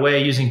figured out a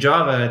way using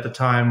Java at the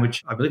time,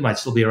 which I believe might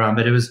still be around,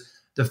 but it was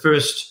the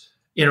first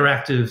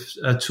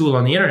interactive tool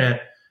on the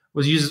internet.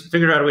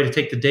 Figured out a way to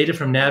take the data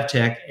from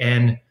Navtech,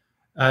 and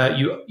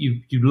you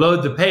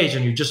load the page,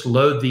 and you just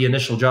load the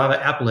initial Java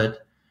applet,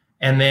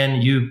 and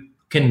then you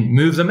can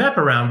move the map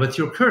around with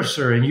your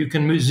cursor, and you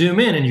can zoom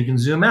in and you can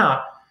zoom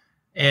out,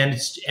 and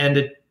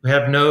it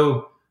have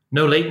no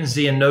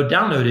latency and no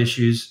download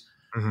issues.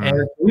 Mm-hmm.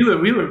 And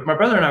we were my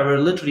brother and I were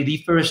literally the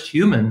first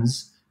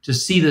humans to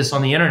see this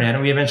on the internet,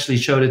 and we eventually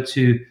showed it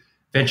to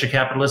venture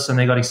capitalists, and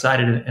they got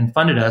excited and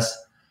funded us.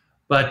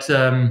 But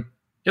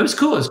it was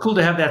cool. It's cool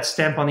to have that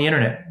stamp on the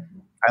internet.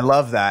 I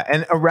love that.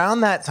 And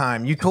around that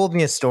time, you told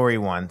me a story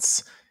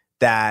once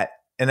and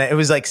it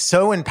was like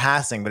so in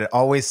passing, but it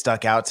always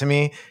stuck out to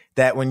me,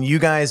 that when you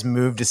guys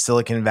moved to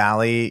Silicon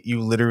Valley, you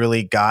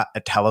literally got a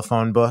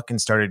telephone book and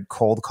started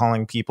cold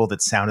calling people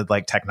that sounded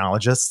like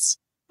technologists.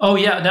 Oh,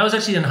 yeah. That was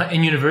actually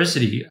in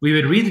university. We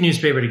would read the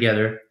newspaper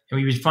together, and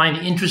we would find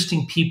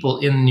interesting people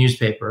in the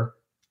newspaper,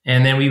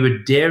 and then we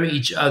would dare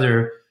each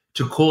other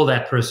to call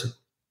that person.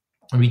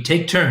 And we'd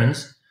take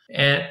turns.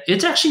 And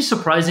it's actually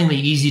surprisingly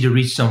easy to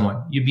reach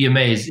someone. You'd be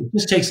amazed. It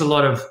just takes a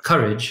lot of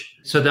courage.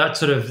 So that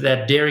sort of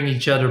that daring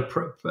each other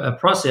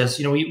process,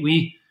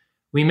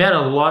 we met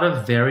a lot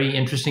of very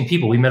interesting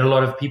people. We met a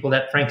lot of people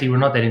that frankly were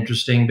not that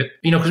interesting, but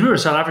because we were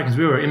South Africans,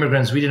 we were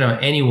immigrants, we didn't know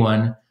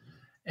anyone.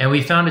 And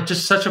we found it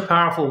just such a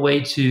powerful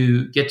way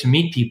to get to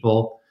meet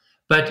people.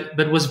 But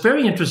what's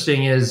very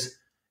interesting is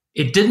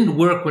it didn't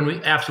work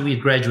after we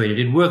had graduated.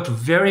 It worked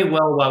very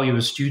well while we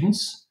were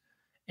students,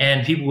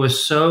 and people were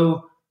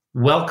so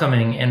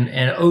welcoming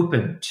and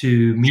open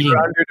to meeting. You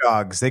were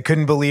underdogs. They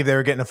couldn't believe they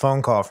were getting a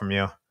phone call from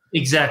you.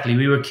 Exactly.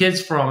 We were kids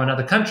from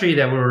another country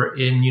that were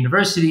in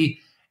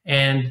university,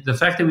 and the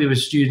fact that we were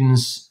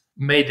students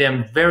made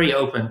them very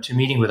open to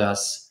meeting with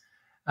us.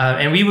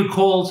 And we would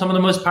call some of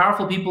the most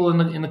powerful people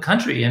in the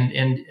country, and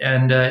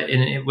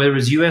whether it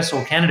was US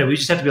or Canada, we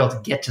just had to be able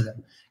to get to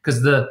them,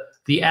 because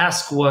the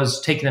ask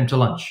was taking them to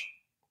lunch.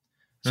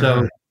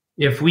 So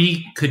if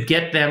we could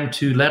get them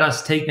to let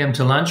us take them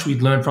to lunch,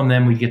 we'd learn from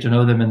them, we'd get to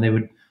know them, and they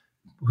would,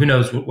 who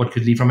knows what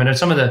could lead from it. And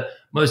some of the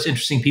most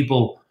interesting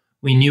people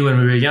we knew when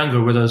we were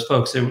younger were those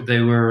folks. They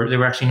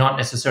were actually not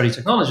necessarily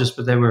technologists,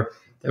 but they were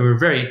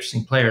very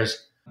interesting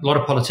players. A lot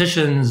of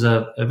politicians,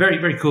 very,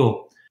 very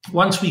cool.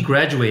 Once we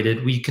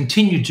graduated, we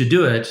continued to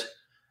do it,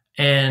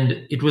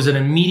 and it was an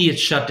immediate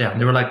shutdown.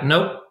 They were like,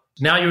 nope,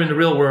 now you're in the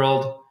real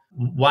world.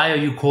 Why are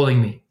you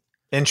calling me?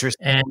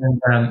 Interesting. And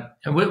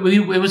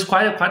it was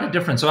quite a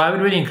difference. So I would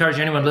really encourage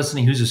anyone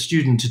listening who's a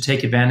student to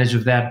take advantage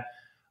of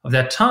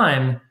that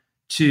time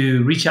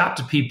to reach out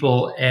to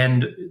people,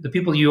 and the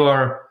people you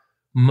are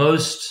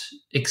most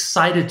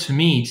excited to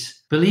meet.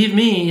 Believe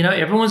me,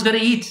 everyone's got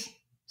to eat.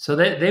 So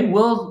they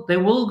will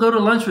go to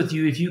lunch with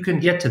you if you can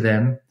get to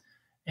them.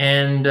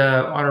 And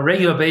on a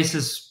regular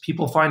basis,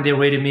 people find their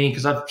way to me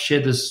because I've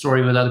shared this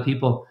story with other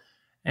people,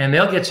 and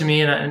they'll get to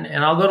me,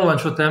 and I'll go to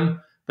lunch with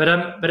them.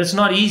 But it's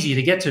not easy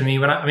to get to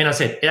me. I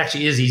said it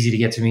actually is easy to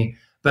get to me,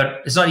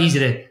 but it's not easy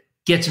to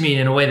get to me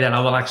in a way that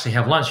I will actually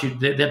have lunch.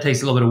 That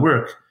takes a little bit of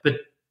work. But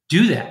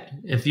do that.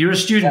 If you're a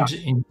student,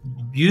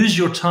 use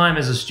your time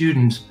as a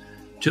student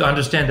to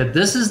understand that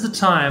this is the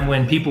time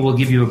when people will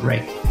give you a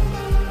break.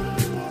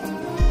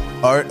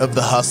 Art of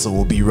the Hustle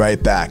will be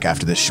right back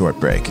after this short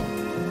break.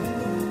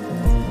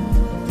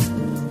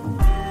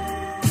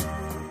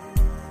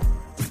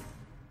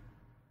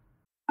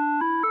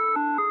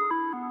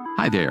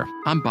 Hi there,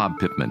 I'm Bob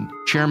Pittman,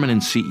 Chairman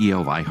and CEO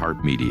of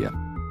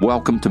iHeartMedia.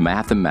 Welcome to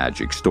Math and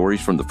Magic,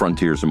 Stories from the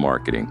Frontiers of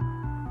Marketing.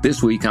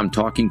 This week, I'm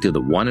talking to the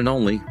one and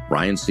only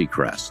Ryan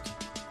Seacrest.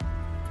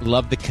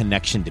 Love the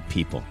connection to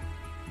people.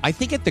 I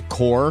think at the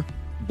core,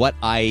 what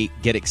I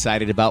get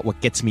excited about, what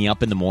gets me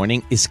up in the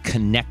morning, is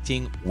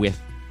connecting with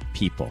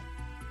people.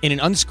 in an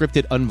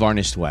unscripted,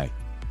 unvarnished way.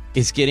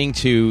 Is getting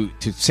to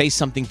say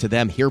something to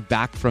them, hear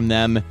back from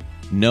them,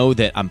 know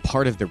that I'm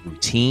part of the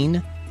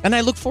routine. And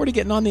I look forward to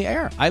getting on the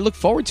air. I look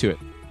forward to it.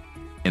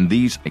 In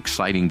these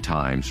exciting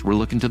times, we're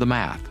looking to the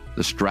math,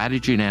 the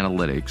strategy and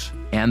analytics,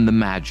 and the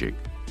magic,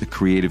 the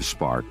creative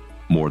spark,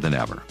 more than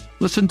ever.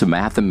 Listen to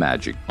Math and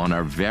Magic on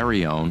our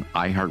very own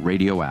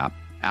iHeartRadio app,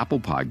 Apple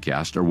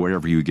Podcast, or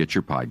wherever you get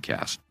your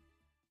podcast.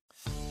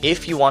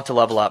 If you want to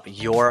level up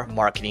your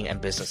marketing and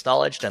business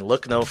knowledge, then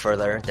look no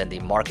further than the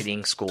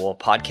Marketing School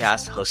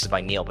podcast hosted by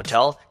Neil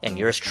Patel and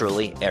yours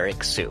truly,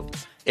 Eric Siu.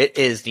 It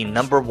is the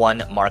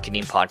 #1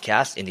 marketing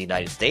podcast in the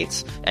United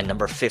States and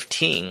number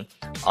 15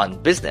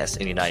 on business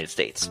in the United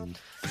States.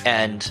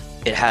 And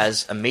it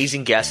has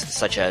amazing guests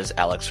such as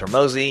Alex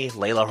Hormozi,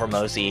 Layla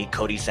Hormozi,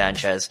 Cody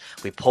Sanchez.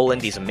 We pull in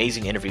these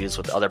amazing interviews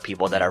with other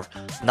people that are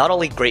not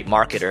only great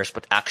marketers,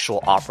 but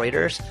actual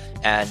operators.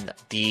 And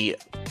the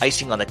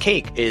icing on the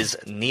cake is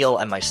Neil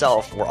and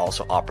myself were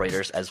also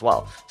operators as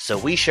well. So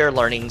we share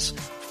learnings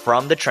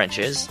from the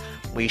trenches.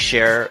 We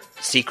share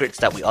secrets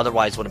that we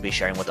otherwise wouldn't be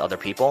sharing with other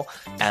people.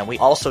 And we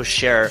also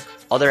share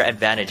other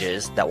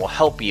advantages that will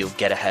help you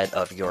get ahead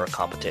of your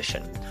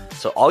competition.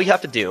 So all you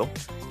have to do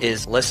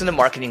is listen to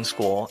Marketing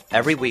School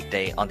every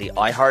weekday on the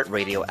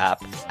iHeartRadio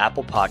app,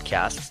 Apple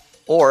Podcasts,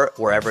 or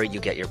wherever you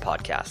get your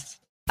podcasts.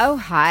 Oh,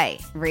 hi.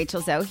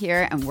 Rachel Zoe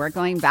here, and we're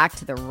going back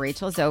to the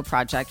Rachel Zoe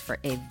Project for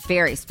a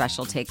very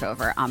special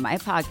takeover on my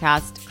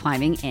podcast,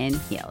 Climbing in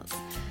Heels.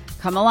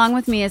 Come along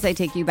with me as I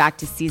take you back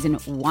to season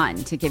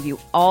 1 to give you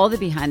all the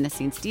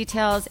behind-the-scenes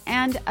details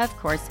and, of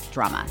course,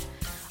 drama.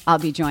 I'll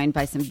be joined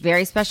by some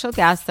very special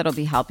guests that'll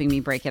be helping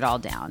me break it all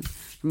down.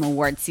 From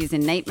award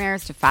season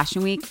nightmares to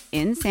Fashion Week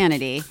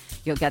insanity,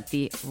 you'll get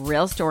the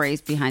real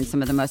stories behind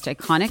some of the most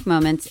iconic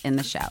moments in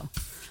the show.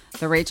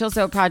 The Rachel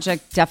Zoe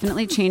Project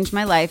definitely changed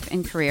my life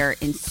and career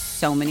in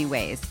so many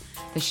ways.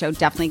 The show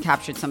definitely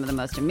captured some of the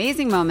most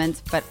amazing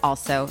moments, but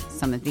also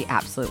some of the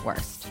absolute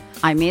worst.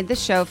 I made the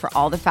show for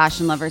all the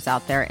fashion lovers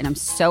out there, and I'm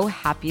so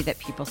happy that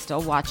people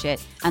still watch it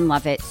and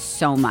love it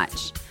so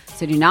much.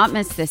 So do not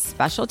miss this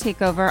special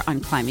takeover on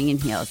Climbing in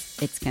Heels.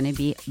 It's going to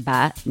be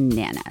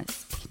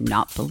bananas.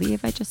 Cannot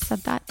believe I just said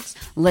that.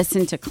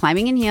 Listen to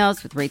Climbing in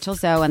Heels with Rachel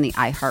Zoe on the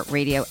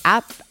iHeartRadio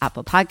app,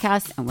 Apple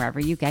Podcasts, and wherever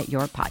you get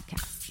your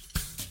podcasts.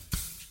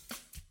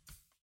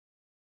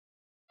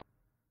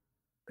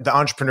 The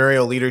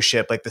entrepreneurial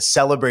leadership, like the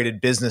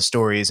celebrated business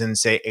stories in,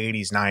 say,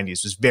 80s,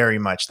 90s, was very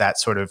much that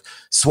sort of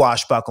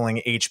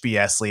swashbuckling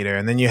HBS leader.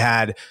 And then you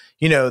had,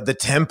 the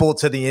temple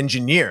to the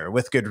engineer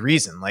with good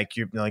reason,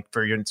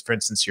 for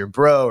instance, your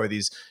bro or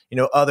these,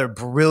 other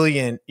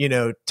brilliant,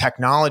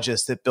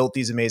 technologists that built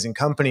these amazing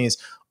companies.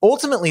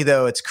 Ultimately,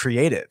 though, it's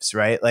creatives,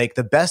 right? Like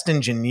the best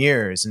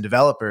engineers and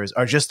developers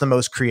are just the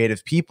most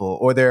creative people,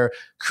 or they're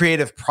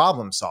creative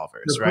problem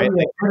solvers, right?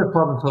 Creative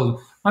problem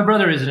solver. My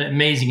brother is an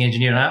amazing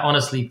engineer, and I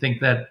honestly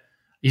think that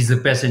he's the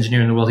best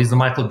engineer in the world. He's the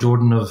Michael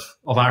Jordan of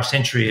our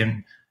century,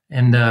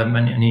 and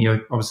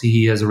obviously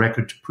he has a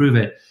record to prove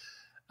it.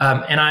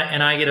 And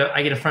I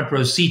get a front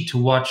row seat to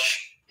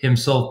watch him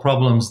solve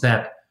problems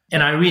that,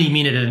 and I really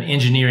mean it at an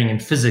engineering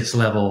and physics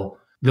level.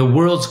 The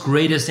world's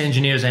greatest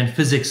engineers and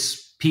physics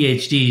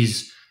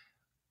PhDs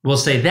will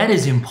say that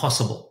is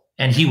impossible,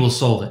 and he will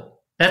solve it.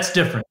 That's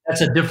different. That's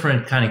a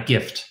different kind of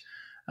gift.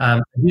 I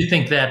do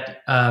think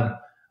that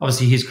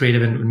obviously he's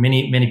creative, and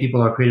many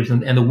people are creative,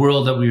 and the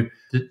world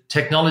the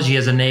technology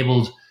has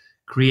enabled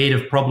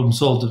creative problem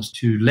solvers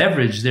to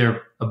leverage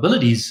their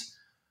abilities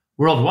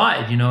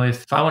worldwide.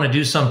 If I want to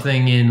do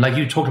something like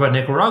you talked about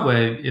Nicaragua,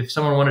 if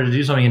someone wanted to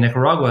do something in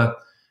Nicaragua,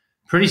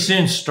 pretty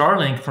soon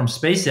Starlink from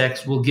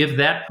SpaceX will give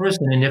that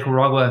person in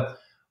Nicaragua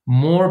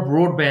more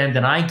broadband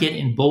than I get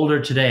in Boulder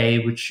today,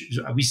 which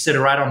we sit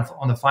right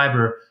on the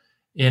fiber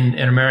in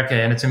America.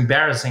 And it's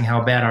embarrassing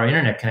how bad our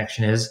internet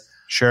connection is.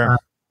 Sure.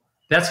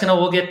 That's going to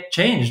all get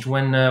changed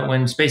when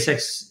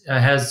SpaceX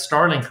has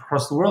Starlink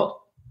across the world.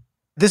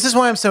 This is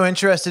why I'm so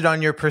interested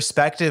on your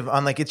perspective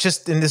on and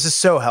this is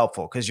so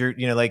helpful because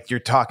you're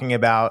talking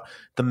about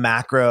the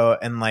macro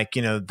and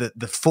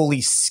the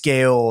fully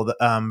scaled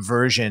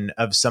version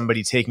of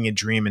somebody taking a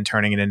dream and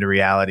turning it into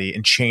reality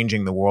and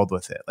changing the world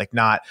with it,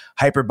 not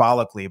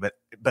hyperbolically,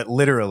 but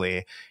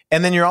literally.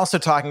 And then you're also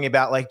talking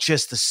about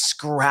just the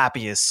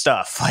scrappiest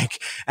stuff,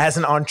 as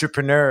an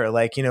entrepreneur,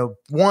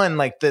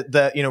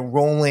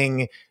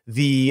 rolling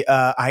the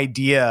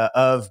idea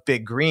of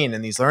Big Green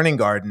and these learning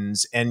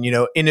gardens and,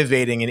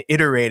 innovating and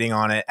iterating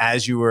on it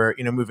as you were,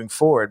 moving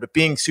forward, but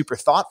being super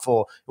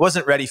thoughtful. It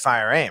wasn't ready,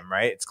 fire, aim,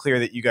 right? It's clear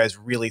that you guys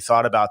really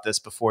thought about this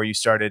before you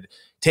started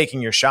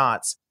taking your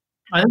shots.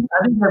 I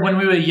think that when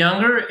we were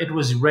younger, it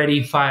was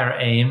ready, fire,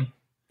 aim.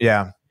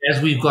 Yeah.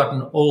 As we've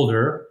gotten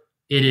older,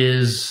 it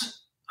is,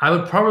 I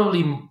would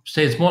probably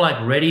say it's more like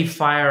ready,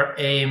 fire,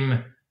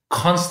 aim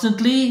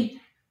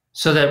constantly,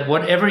 so that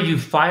whatever you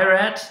fire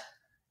at,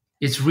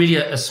 it's really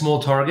a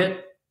small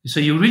target. So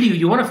you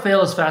want to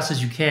fail as fast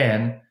as you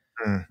can,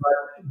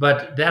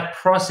 but that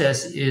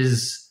process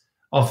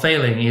of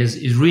failing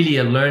is really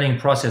a learning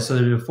process. So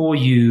that before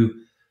you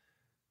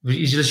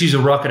let's use a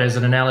rocket as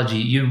an analogy.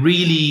 You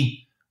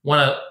really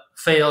want to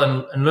fail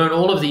and learn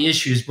all of the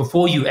issues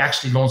before you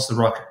actually launch the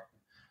rocket.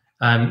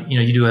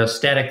 You do a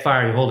static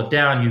fire, you hold it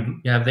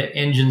down, you have the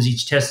engines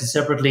each tested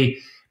separately,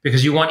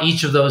 because you want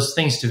each of those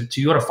things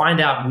to you want to find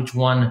out which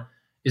one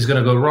is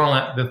going to go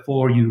wrong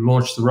before you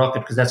launch the rocket,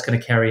 because that's going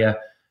to carry a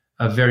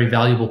very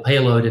valuable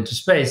payload into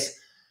space.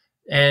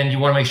 And you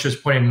want to make sure it's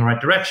pointing in the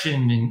right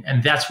direction.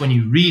 And that's when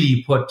you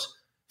really put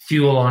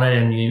fuel on it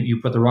and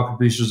you put the rocket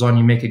boosters on,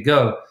 you make it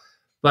go.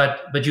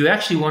 But you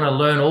actually want to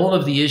learn all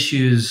of the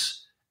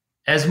issues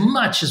as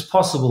much as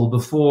possible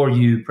before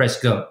you press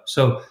go.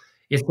 So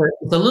it's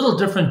a little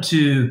different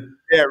to...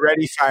 Yeah,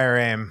 ready, fire,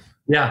 aim.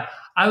 Yeah,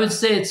 I would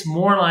say it's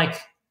more like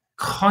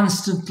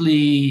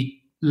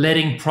constantly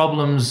letting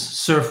problems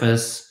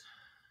surface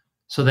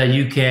so that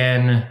you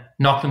can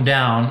knock them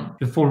down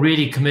before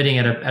really committing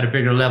at a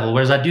bigger level.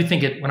 Whereas I do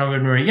think when we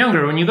were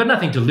younger, when you've got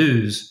nothing to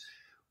lose,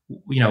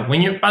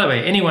 when you're, by the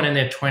way, anyone in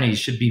their 20s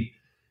should be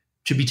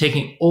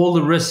taking all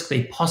the risk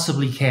they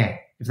possibly can.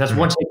 If that's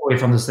one takeaway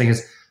from this thing,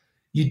 is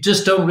you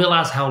just don't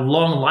realize how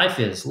long life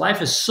is.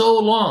 Life is so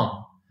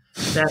long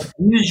that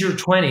use your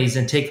 20s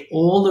and take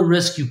all the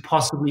risk you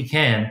possibly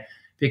can,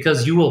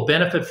 because you will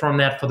benefit from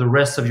that for the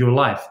rest of your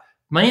life.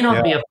 May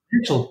not be a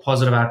financial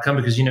positive outcome,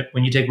 because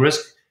when you take risk,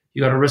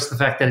 you got to risk the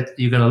fact that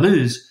you're going to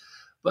lose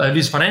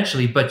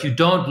financially, but you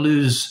don't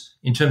lose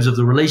in terms of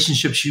the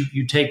relationships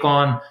you take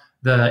on,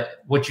 how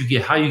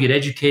you get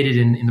educated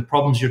in the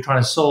problems you're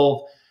trying to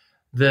solve.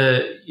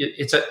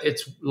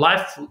 It's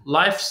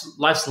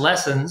life's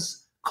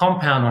lessons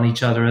compound on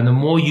each other, and the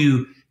more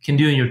you can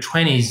do in your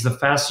 20s, the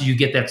faster you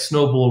get that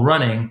snowball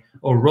running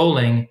or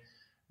rolling,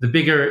 the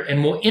bigger and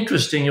more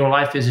interesting your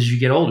life is as you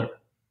get older.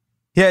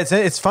 Yeah,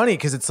 it's funny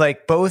because it's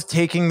like both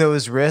taking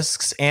those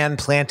risks and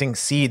planting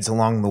seeds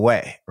along the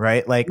way,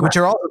 right? Which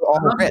are all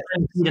risks.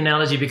 Seed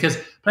analogy, because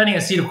planting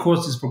a seed, of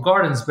course, is for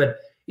gardens, but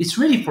it's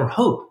really for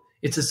hope.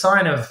 It's a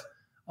sign of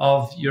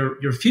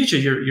your future.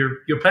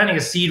 You're planting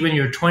a seed when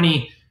you're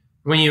 20.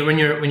 When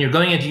you're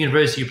going into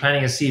university, you're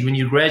planting a seed. When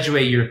you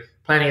graduate, you're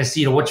planting a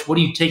seed. Or what are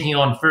you taking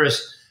on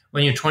first?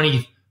 When you're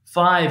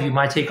 25, you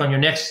might take on your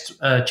next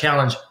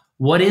challenge.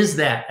 What is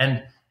that?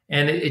 And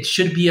it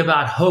should be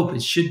about hope.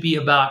 It should be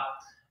about,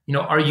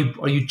 are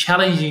you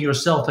challenging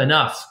yourself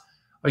enough?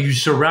 Are you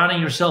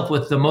surrounding yourself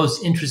with the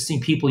most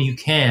interesting people you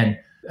can?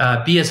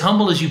 Be as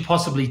humble as you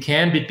possibly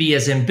can, but be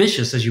as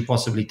ambitious as you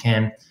possibly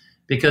can,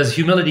 because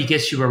humility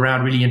gets you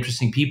around really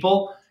interesting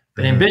people,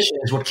 but ambition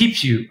is what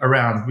keeps you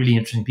around really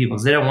interesting people,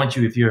 because they don't want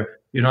you if you're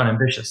not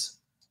ambitious.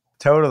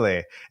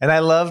 Totally. And I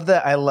love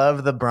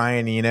the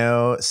Brian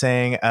Eno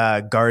saying,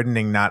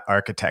 gardening, not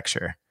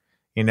architecture.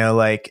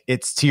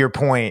 It's, to your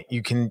point,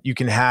 you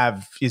can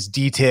have as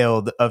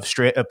detailed of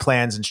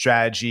plans and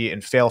strategy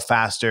and fail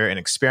faster and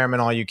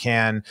experiment all you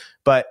can,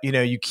 but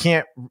you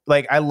can't,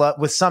 I love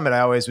with Summit,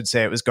 I always would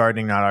say it was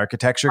gardening, not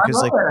architecture,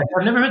 because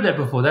I've never heard that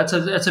before. That's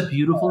a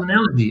beautiful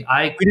analogy.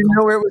 We didn't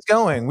know where it was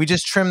going. We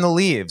just trim the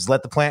leaves,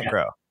 let the plant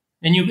grow.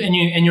 And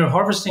you're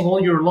harvesting all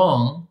year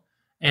long,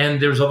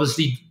 and you're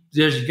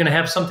going to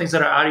have some things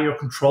that are out of your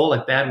control,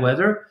 like bad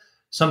weather.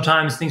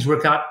 Sometimes things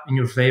work out in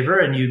your favor,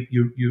 and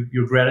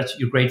you're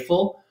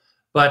grateful.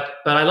 But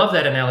I love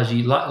that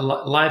analogy.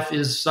 Life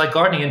is like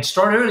gardening, and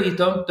start early.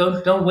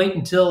 Don't wait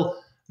until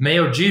May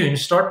or June.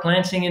 Start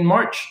planting in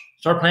March.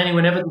 Start planting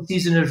whenever the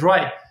season is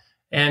right,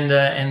 and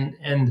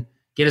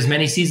get as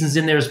many seasons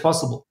in there as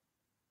possible.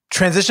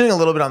 Transitioning a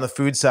little bit on the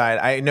food side,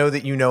 I know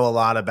that you know a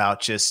lot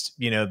about just,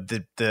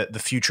 the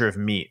future of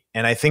meat.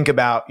 And I think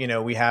about,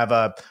 we have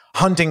a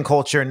hunting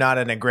culture, not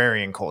an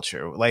agrarian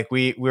culture.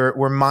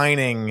 We're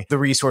mining the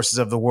resources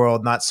of the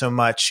world, not so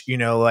much,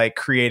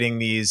 creating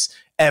these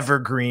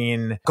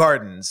evergreen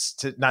gardens,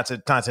 not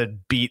to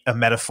beat a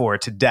metaphor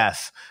to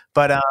death.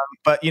 But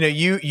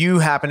you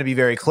happen to be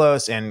very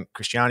close, and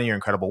Christiane, your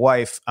incredible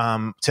wife,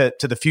 to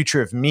the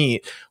future of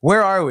meat.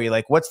 Where are we?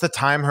 What's the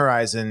time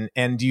horizon?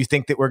 And do you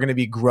think that we're going to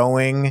be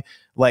growing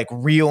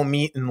real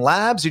meat in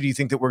labs, or do you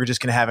think that we're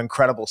just going to have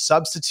incredible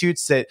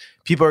substitutes that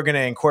people are going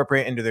to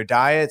incorporate into their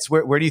diets?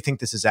 Where do you think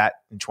this is at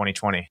in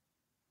 2020?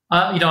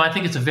 I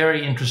think it's a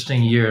very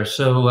interesting year.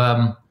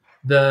 So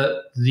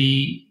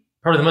the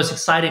probably the most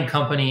exciting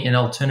company in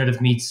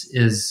alternative meats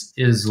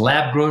is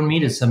lab grown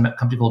meat. It's a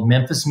company called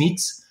Memphis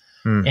Meats.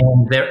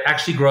 And they're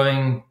actually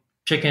growing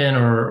chicken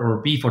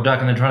or beef or duck,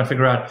 and they're trying to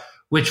figure out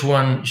which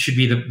one should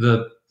be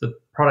the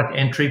product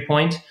entry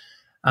point.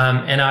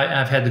 And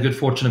I've had the good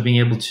fortune of being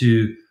able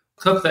to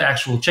cook the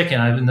actual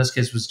chicken. In this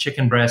case, it was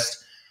chicken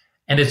breast,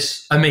 and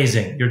it's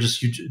amazing.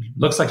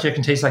 Looks like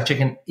chicken, tastes like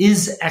chicken,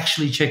 is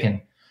actually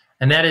chicken,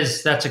 and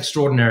that's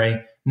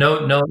extraordinary. No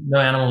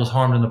animal was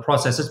harmed in the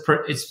process.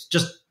 It's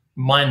just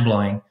mind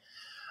blowing.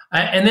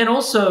 And then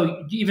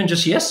also, even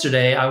just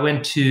yesterday, I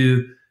went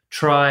to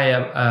try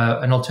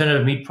an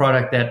alternative meat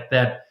product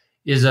that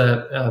is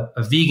a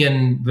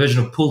vegan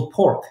version of pulled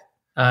pork,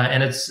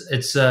 and it's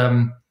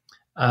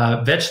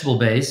vegetable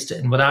based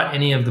and without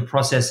any of the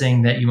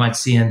processing that you might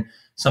see in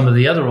some of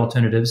the other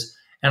alternatives.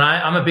 And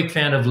I'm a big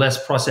fan of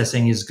less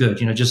processing is good.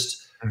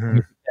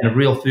 of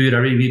real food. I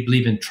really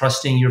believe in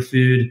trusting your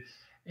food.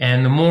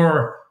 And the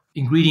more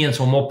ingredients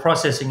or more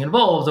processing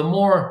involved, the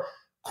more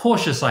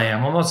cautious I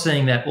am. I'm not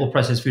saying that all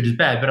processed food is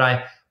bad,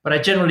 but I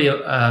generally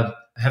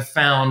have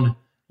found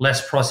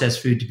less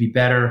processed food to be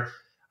better.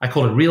 I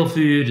call it real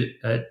food,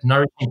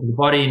 nourishing to the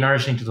body,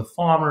 nourishing to the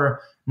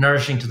farmer,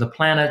 nourishing to the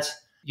planet.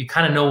 You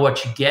kind of know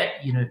what you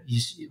get.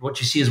 What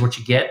you see is what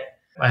you get.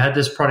 I had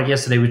this product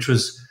yesterday, which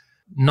was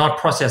not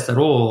processed at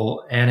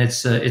all, and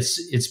its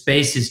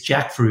base is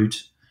jackfruit,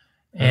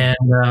 and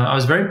I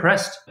was very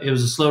impressed. It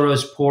was a slow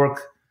roast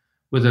pork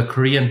with a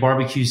Korean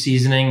barbecue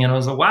seasoning, and I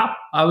was like, wow,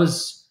 I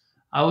was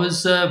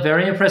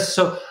very impressed.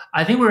 So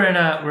I think we're in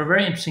a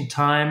very interesting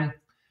time.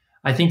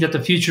 I think that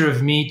the future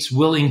of meat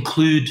will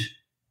include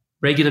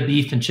regular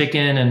beef and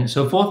chicken and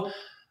so forth.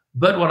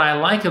 But what I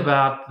like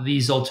about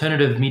these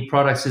alternative meat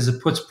products is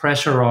it puts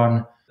pressure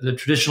on the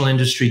traditional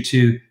industry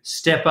to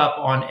step up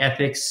on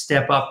ethics,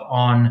 step up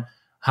on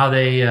how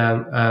they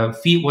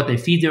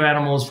feed their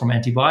animals, from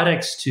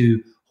antibiotics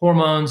to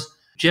hormones.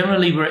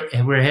 Generally,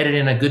 we're headed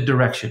in a good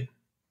direction.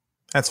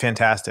 That's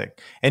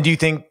fantastic. And do you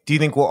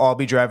think we'll all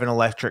be driving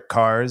electric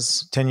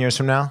cars 10 years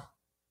from now?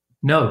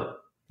 No.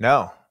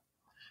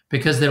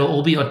 Because they'll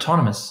all be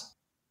autonomous.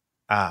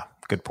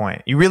 Good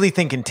point. You really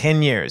think in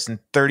 10 years, in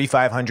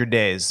 3,500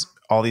 days,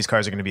 all these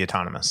cars are going to be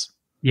autonomous?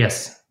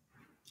 Yes.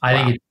 I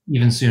think it's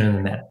even sooner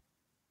than that.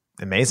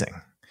 Amazing.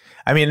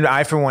 I mean,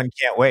 I, for one,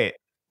 can't wait.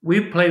 We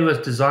play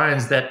with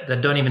designs that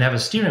don't even have a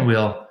steering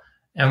wheel,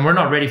 and we're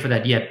not ready for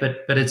that yet.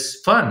 But it's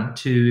fun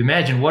to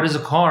imagine, what is a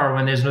car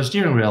when there's no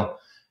steering wheel?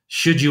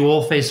 Should you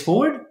all face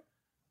forward?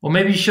 Or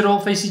maybe you should all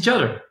face each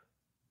other.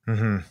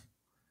 Mm-hmm.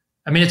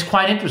 I mean, it's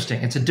quite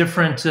interesting. It's a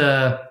different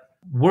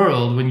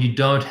world when you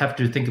don't have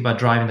to think about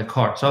driving the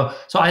car. So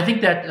I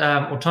think that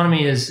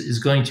autonomy is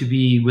going to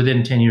be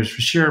within 10 years for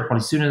sure,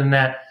 probably sooner than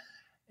that.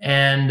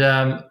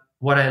 And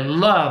what I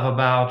love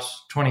about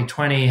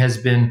 2020 has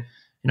been,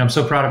 I'm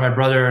so proud of my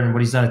brother and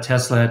what he's done at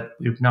Tesla.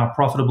 We're now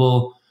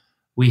profitable.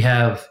 We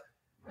have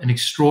an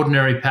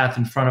extraordinary path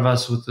in front of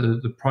us with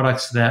the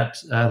products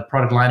the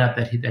product lineup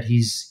that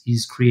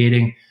he's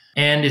creating.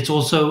 And it's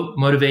also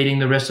motivating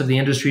the rest of the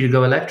industry to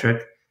go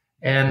electric.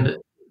 And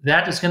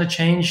that is going to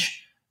change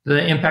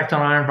the impact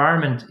on our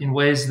environment in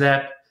ways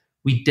that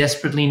we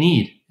desperately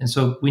need. And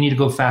so we need to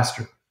go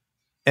faster.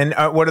 And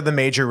what are the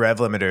major rev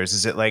limiters?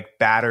 Is it like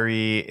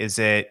battery? Is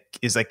it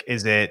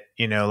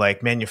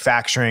like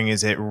manufacturing?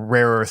 Is it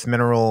rare earth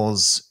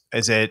minerals?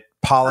 Is it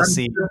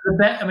policy?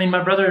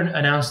 My brother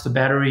announced the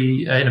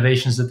battery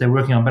innovations that they're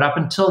working on, but up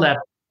until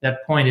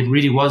that point, it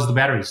really was the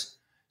batteries.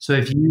 So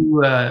if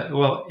you,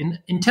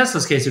 in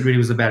Tesla's case, it really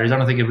was the batteries. I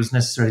don't think it was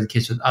necessarily the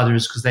case with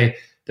others because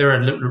they're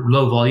at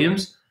low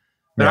volumes.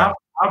 But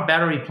our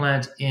battery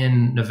plant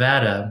in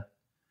Nevada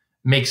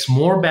makes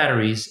more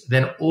batteries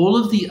than all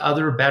of the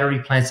other battery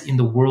plants in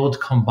the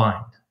world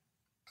combined.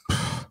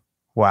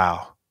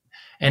 Wow.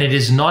 And it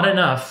is not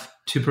enough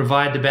to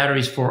provide the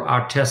batteries for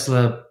our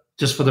Tesla,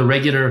 just for the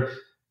regular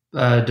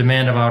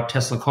demand of our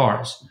Tesla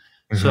cars.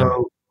 Mm-hmm.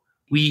 So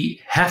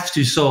we have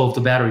to solve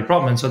the battery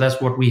problem. And so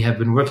that's what we have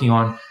been working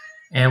on.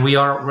 And we're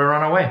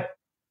on our way.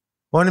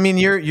 Well, I mean,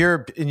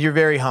 you're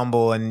very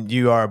humble, and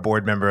you are a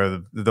board member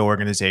of the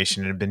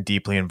organization and have been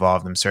deeply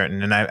involved. I'm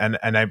certain, and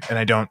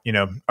I don't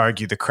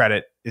argue the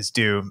credit is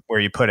due where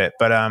you put it,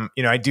 but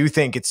I do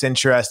think it's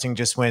interesting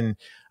just when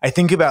I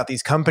think about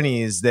these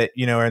companies that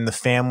are in the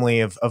family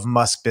of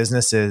Musk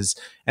businesses,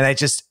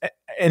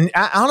 and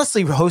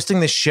honestly, hosting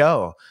this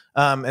show,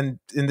 and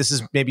this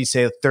is maybe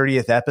say a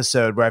 30th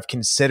episode where I've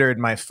considered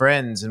my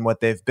friends and what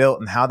they've built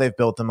and how they've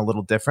built them a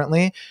little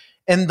differently,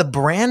 and the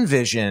brand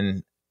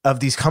vision of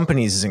these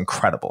companies is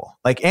incredible.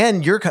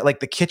 And you're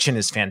the kitchen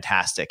is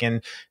fantastic.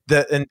 And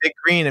Big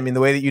Green, I mean, the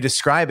way that you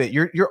describe it,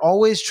 you're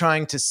always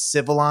trying to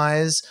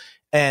civilize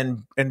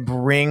and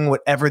bring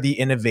whatever the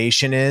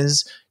innovation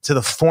is to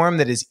the form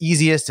that is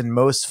easiest and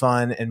most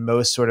fun and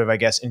most sort of, I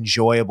guess,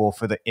 enjoyable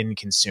for the end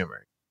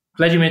consumer.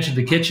 Glad you mentioned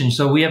the kitchen.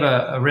 So we have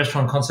a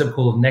restaurant concept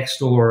called Next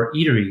Door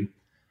Eatery.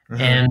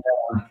 Mm-hmm. And,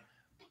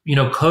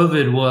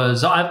 COVID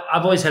was, I've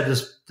always had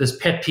this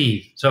pet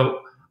peeve. So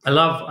I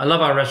love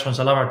our restaurants.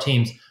 I love our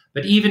teams.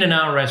 But even in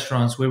our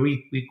restaurants, where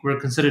we're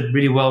considered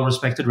really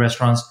well-respected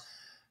restaurants,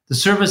 the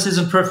service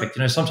isn't perfect.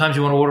 Sometimes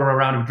you want to order a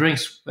round of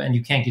drinks and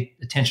you can't get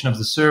attention of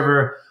the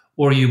server,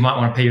 or you might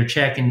want to pay your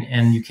check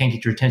and you can't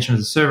get your attention of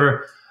the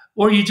server,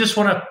 or you just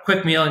want a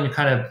quick meal and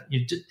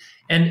you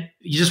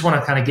just want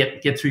to kind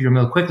of get through your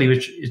meal quickly,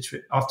 which is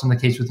often the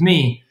case with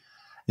me.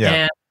 Yeah.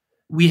 And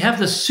we have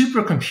the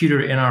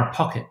supercomputer in our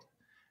pocket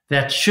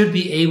that should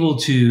be able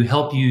to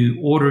help you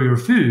order your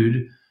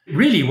food,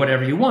 really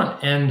whatever you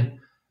want. And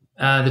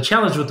the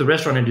challenge with the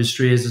restaurant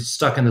industry is it's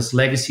stuck in this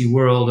legacy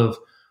world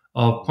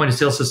of point of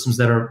sale systems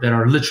that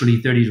are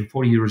literally 30 to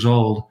 40 years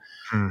old.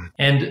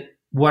 And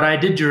what I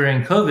did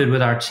during COVID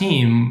with our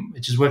team,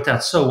 which has worked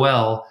out so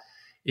well,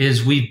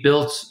 is we've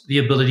built the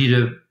ability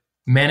to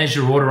manage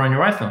your order on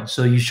your iPhone.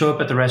 So you show up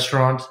at the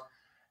restaurant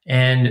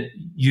and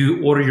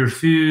you order your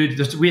food.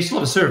 We still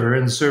have a server,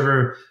 and the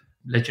server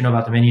let you know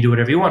about the menu, do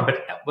whatever you want.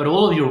 But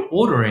all of your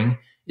ordering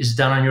is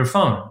done on your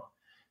phone,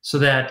 so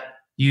that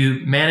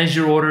you manage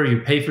your order, you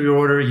pay for your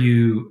order,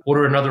 you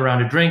order another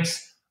round of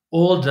drinks,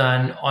 all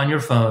done on your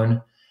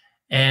phone.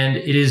 And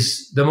it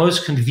is the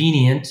most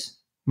convenient,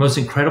 most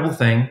incredible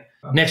thing.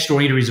 Next Door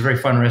Eatery is a very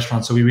fun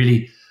restaurant, so we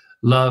really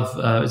love.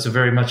 It's a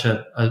very much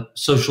a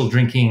social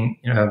drinking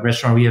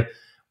restaurant.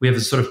 We have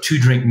a sort of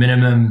 2-drink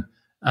minimum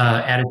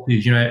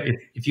attitude.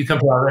 If you come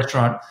to our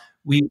restaurant,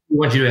 we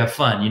want you to have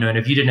fun. And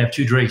if you didn't have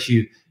 2 drinks,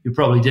 you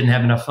probably didn't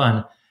have enough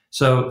fun.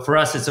 So for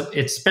us, it's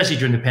especially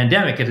during the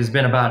pandemic, it has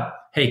been about,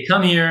 hey,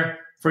 come here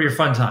for your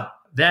fun time.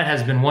 That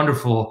has been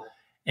wonderful,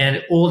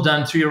 and all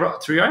done through your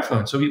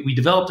iPhone. So we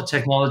developed the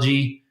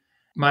technology.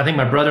 I think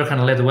my brother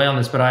kind of led the way on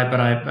this, but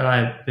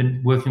I've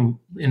been working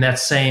in that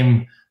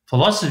same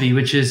philosophy,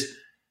 which is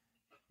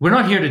we're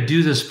not here to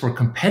do this for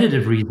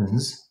competitive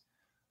reasons.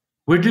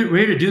 We're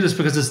here to do this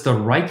because it's the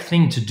right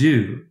thing to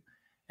do.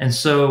 And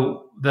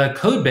so the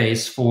code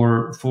base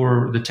for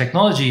the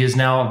technology is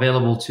now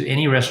available to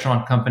any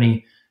restaurant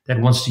company that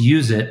wants to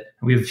use it.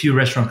 We have a few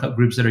restaurant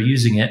groups that are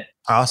using it.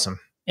 Awesome.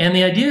 And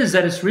the idea is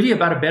that it's really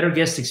about a better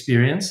guest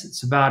experience.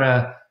 It's about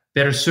a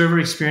better server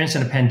experience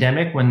in a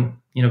pandemic when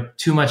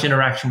too much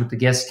interaction with the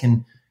guests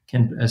can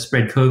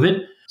spread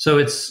COVID. So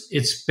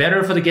it's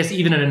better for the guests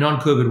even in a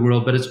non-COVID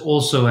world, but it's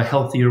also a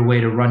healthier way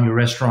to run your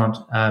restaurant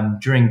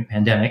during the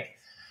pandemic.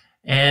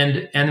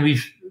 And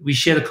we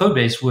share the code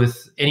base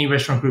with any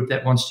restaurant group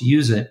that wants to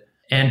use it,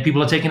 and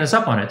people are taking us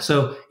up on it.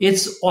 So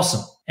it's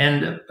awesome.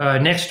 And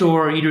Next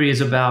Door Eatery is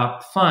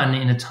about fun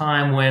in a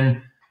time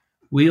when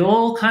we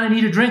all kind of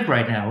need a drink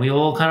right now. We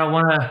all kind of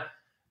want to,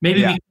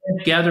 maybe we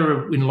can't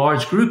gather in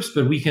large groups,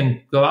 but we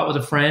can go out with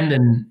a friend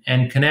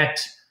and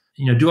connect,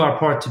 do our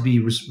part to be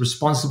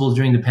responsible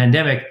during the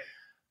pandemic,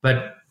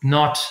 but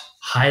not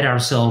hide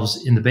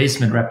ourselves in the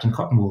basement wrapped in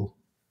cotton wool.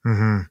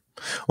 Mm-hmm.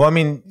 Well, I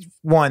mean,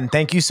 one,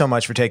 thank you so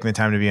much for taking the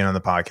time to be on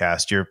the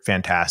podcast. You're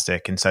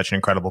fantastic and such an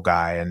incredible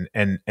guy.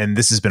 And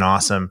this has been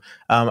awesome.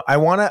 I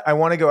want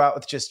to go out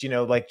with just,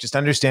 just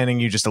understanding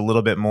you just a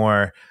little bit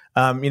more.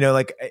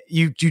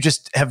 You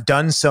just have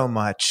done so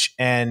much,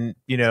 and,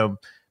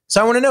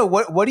 so I want to know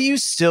what do you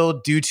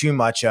still do too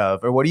much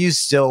of, or what do you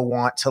still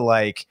want to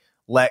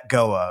let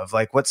go of?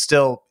 What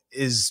still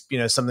is,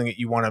 something that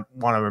you want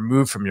to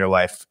remove from your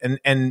life,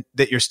 and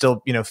that you're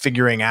still,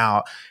 figuring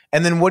out.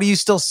 And then what are you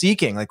still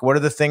seeking? What are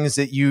the things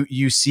that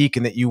you seek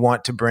and that you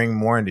want to bring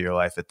more into your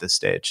life at this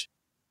stage?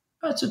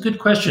 That's a good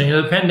question.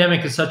 The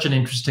pandemic is such an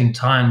interesting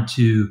time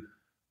to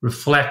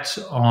reflect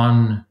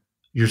on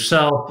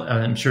yourself.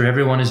 I'm sure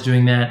everyone is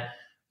doing that.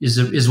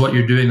 Is what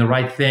you're doing the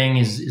right thing?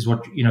 Is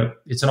what,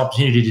 it's an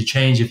opportunity to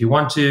change if you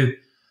want to.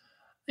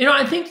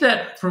 I think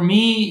that for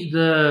me,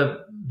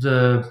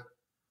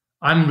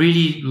 I'm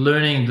really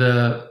learning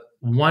the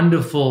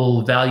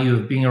wonderful value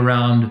of being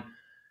around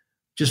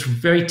just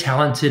very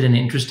talented and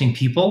interesting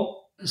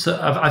people. So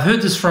I've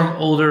heard this from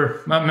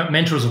older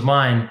mentors of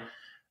mine,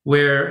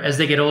 where as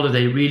they get older,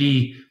 they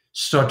really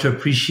start to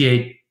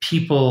appreciate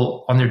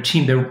people on their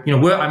team.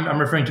 I'm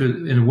referring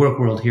to in the work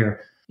world here.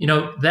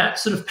 That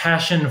sort of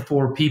passion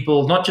for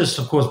people, not just,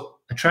 of course,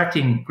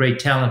 attracting great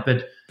talent,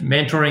 but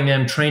mentoring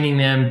them, training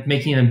them,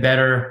 making them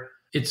better.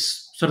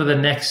 It's sort of the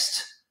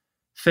next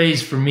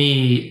phase for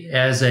me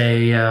as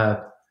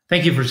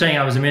thank you for saying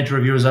I was a mentor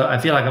of yours. I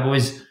feel like I've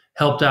always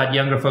helped out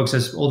younger folks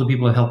as older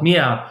people have helped me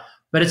out.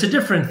 But it's a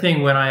different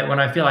thing when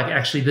I feel like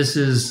actually this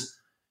is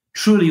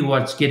truly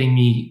what's getting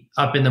me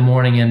up in the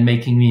morning and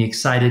making me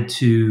excited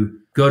to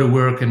go to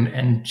work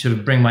and sort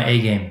of bring my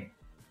A game.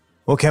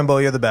 Well,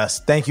 Kimball, you're the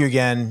best. Thank you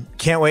again.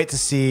 Can't wait to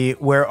see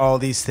where all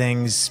these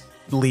things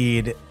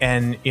lead,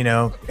 and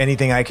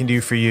anything I can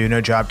do for you. No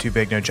job too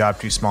big, no job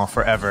too small,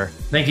 forever.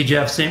 Thank you,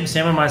 Jeff. Same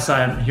on my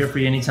side. I'm here for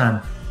you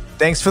anytime.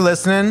 Thanks for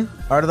listening.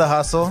 Art of the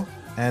Hustle,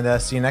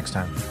 and see you next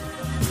time.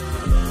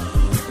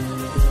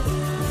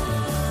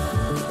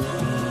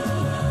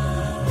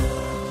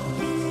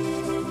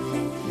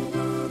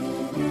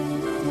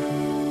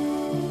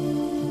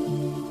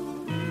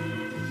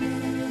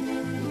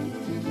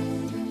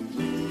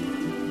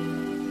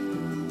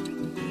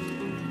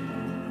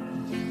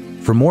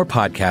 For more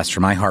podcasts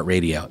from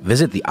iHeartRadio,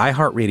 visit the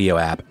iHeartRadio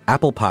app,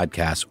 Apple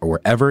Podcasts, or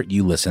wherever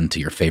you listen to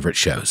your favorite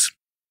shows.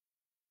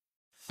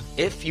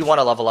 If you want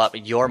to level up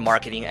your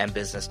marketing and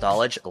business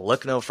knowledge,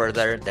 look no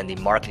further than the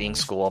Marketing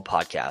School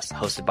podcast,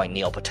 hosted by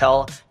Neil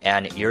Patel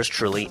and yours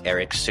truly,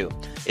 Eric Su.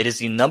 It is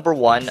the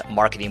 #1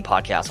 marketing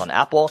podcast on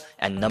Apple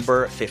and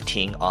number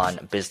 15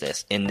 on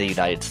business in the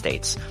United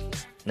States.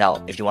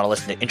 Now, if you want to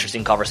listen to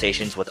interesting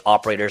conversations with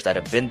operators that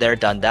have been there,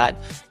 done that,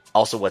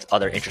 also with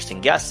other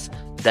interesting guests,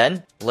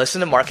 then listen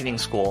to Marketing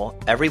School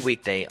every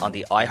weekday on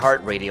the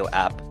iHeartRadio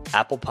app,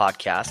 Apple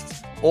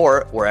Podcasts,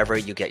 or wherever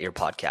you get your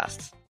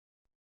podcasts.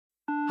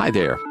 Hi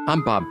there,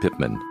 I'm Bob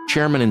Pittman,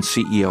 Chairman and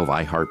CEO of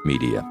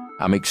iHeartMedia.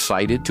 I'm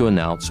excited to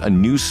announce a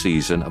new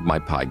season of my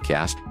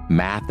podcast,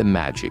 Math and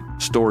Magic,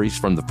 Stories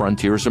from the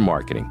Frontiers of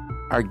Marketing.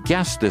 Our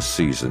guests this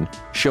season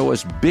show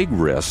us big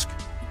risk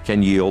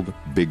can yield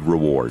big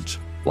rewards.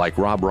 Like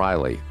Rob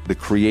Riley, the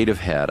creative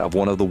head of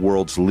one of the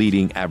world's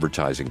leading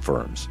advertising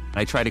firms.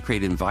 I try to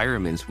create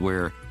environments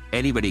where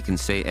anybody can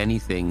say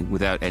anything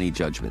without any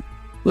judgment.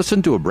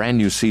 Listen to a brand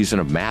new season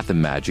of Math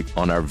and Magic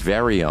on our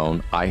very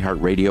own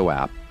iHeartRadio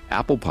app,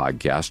 Apple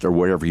Podcast, or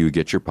wherever you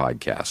get your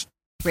podcast.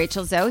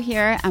 Rachel Zoe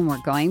here, and we're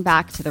going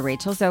back to the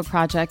Rachel Zoe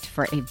Project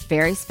for a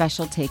very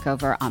special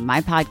takeover on my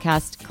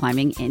podcast,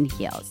 Climbing in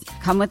Heels.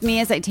 Come with me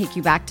as I take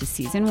you back to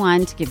season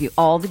 1 to give you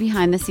all the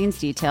behind-the-scenes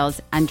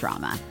details and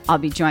drama. I'll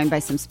be joined by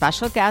some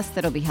special guests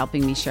that'll be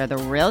helping me share the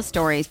real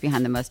stories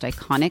behind the most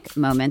iconic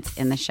moments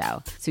in the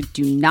show. So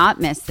do not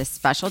miss this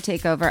special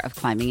takeover of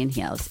Climbing in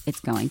Heels. It's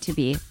going to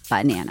be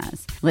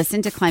bananas.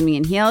 Listen to Climbing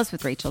in Heels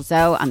with Rachel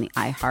Zoe on the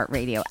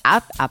iHeartRadio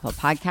app, Apple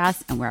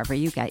Podcasts, and wherever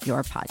you get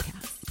your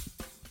podcasts.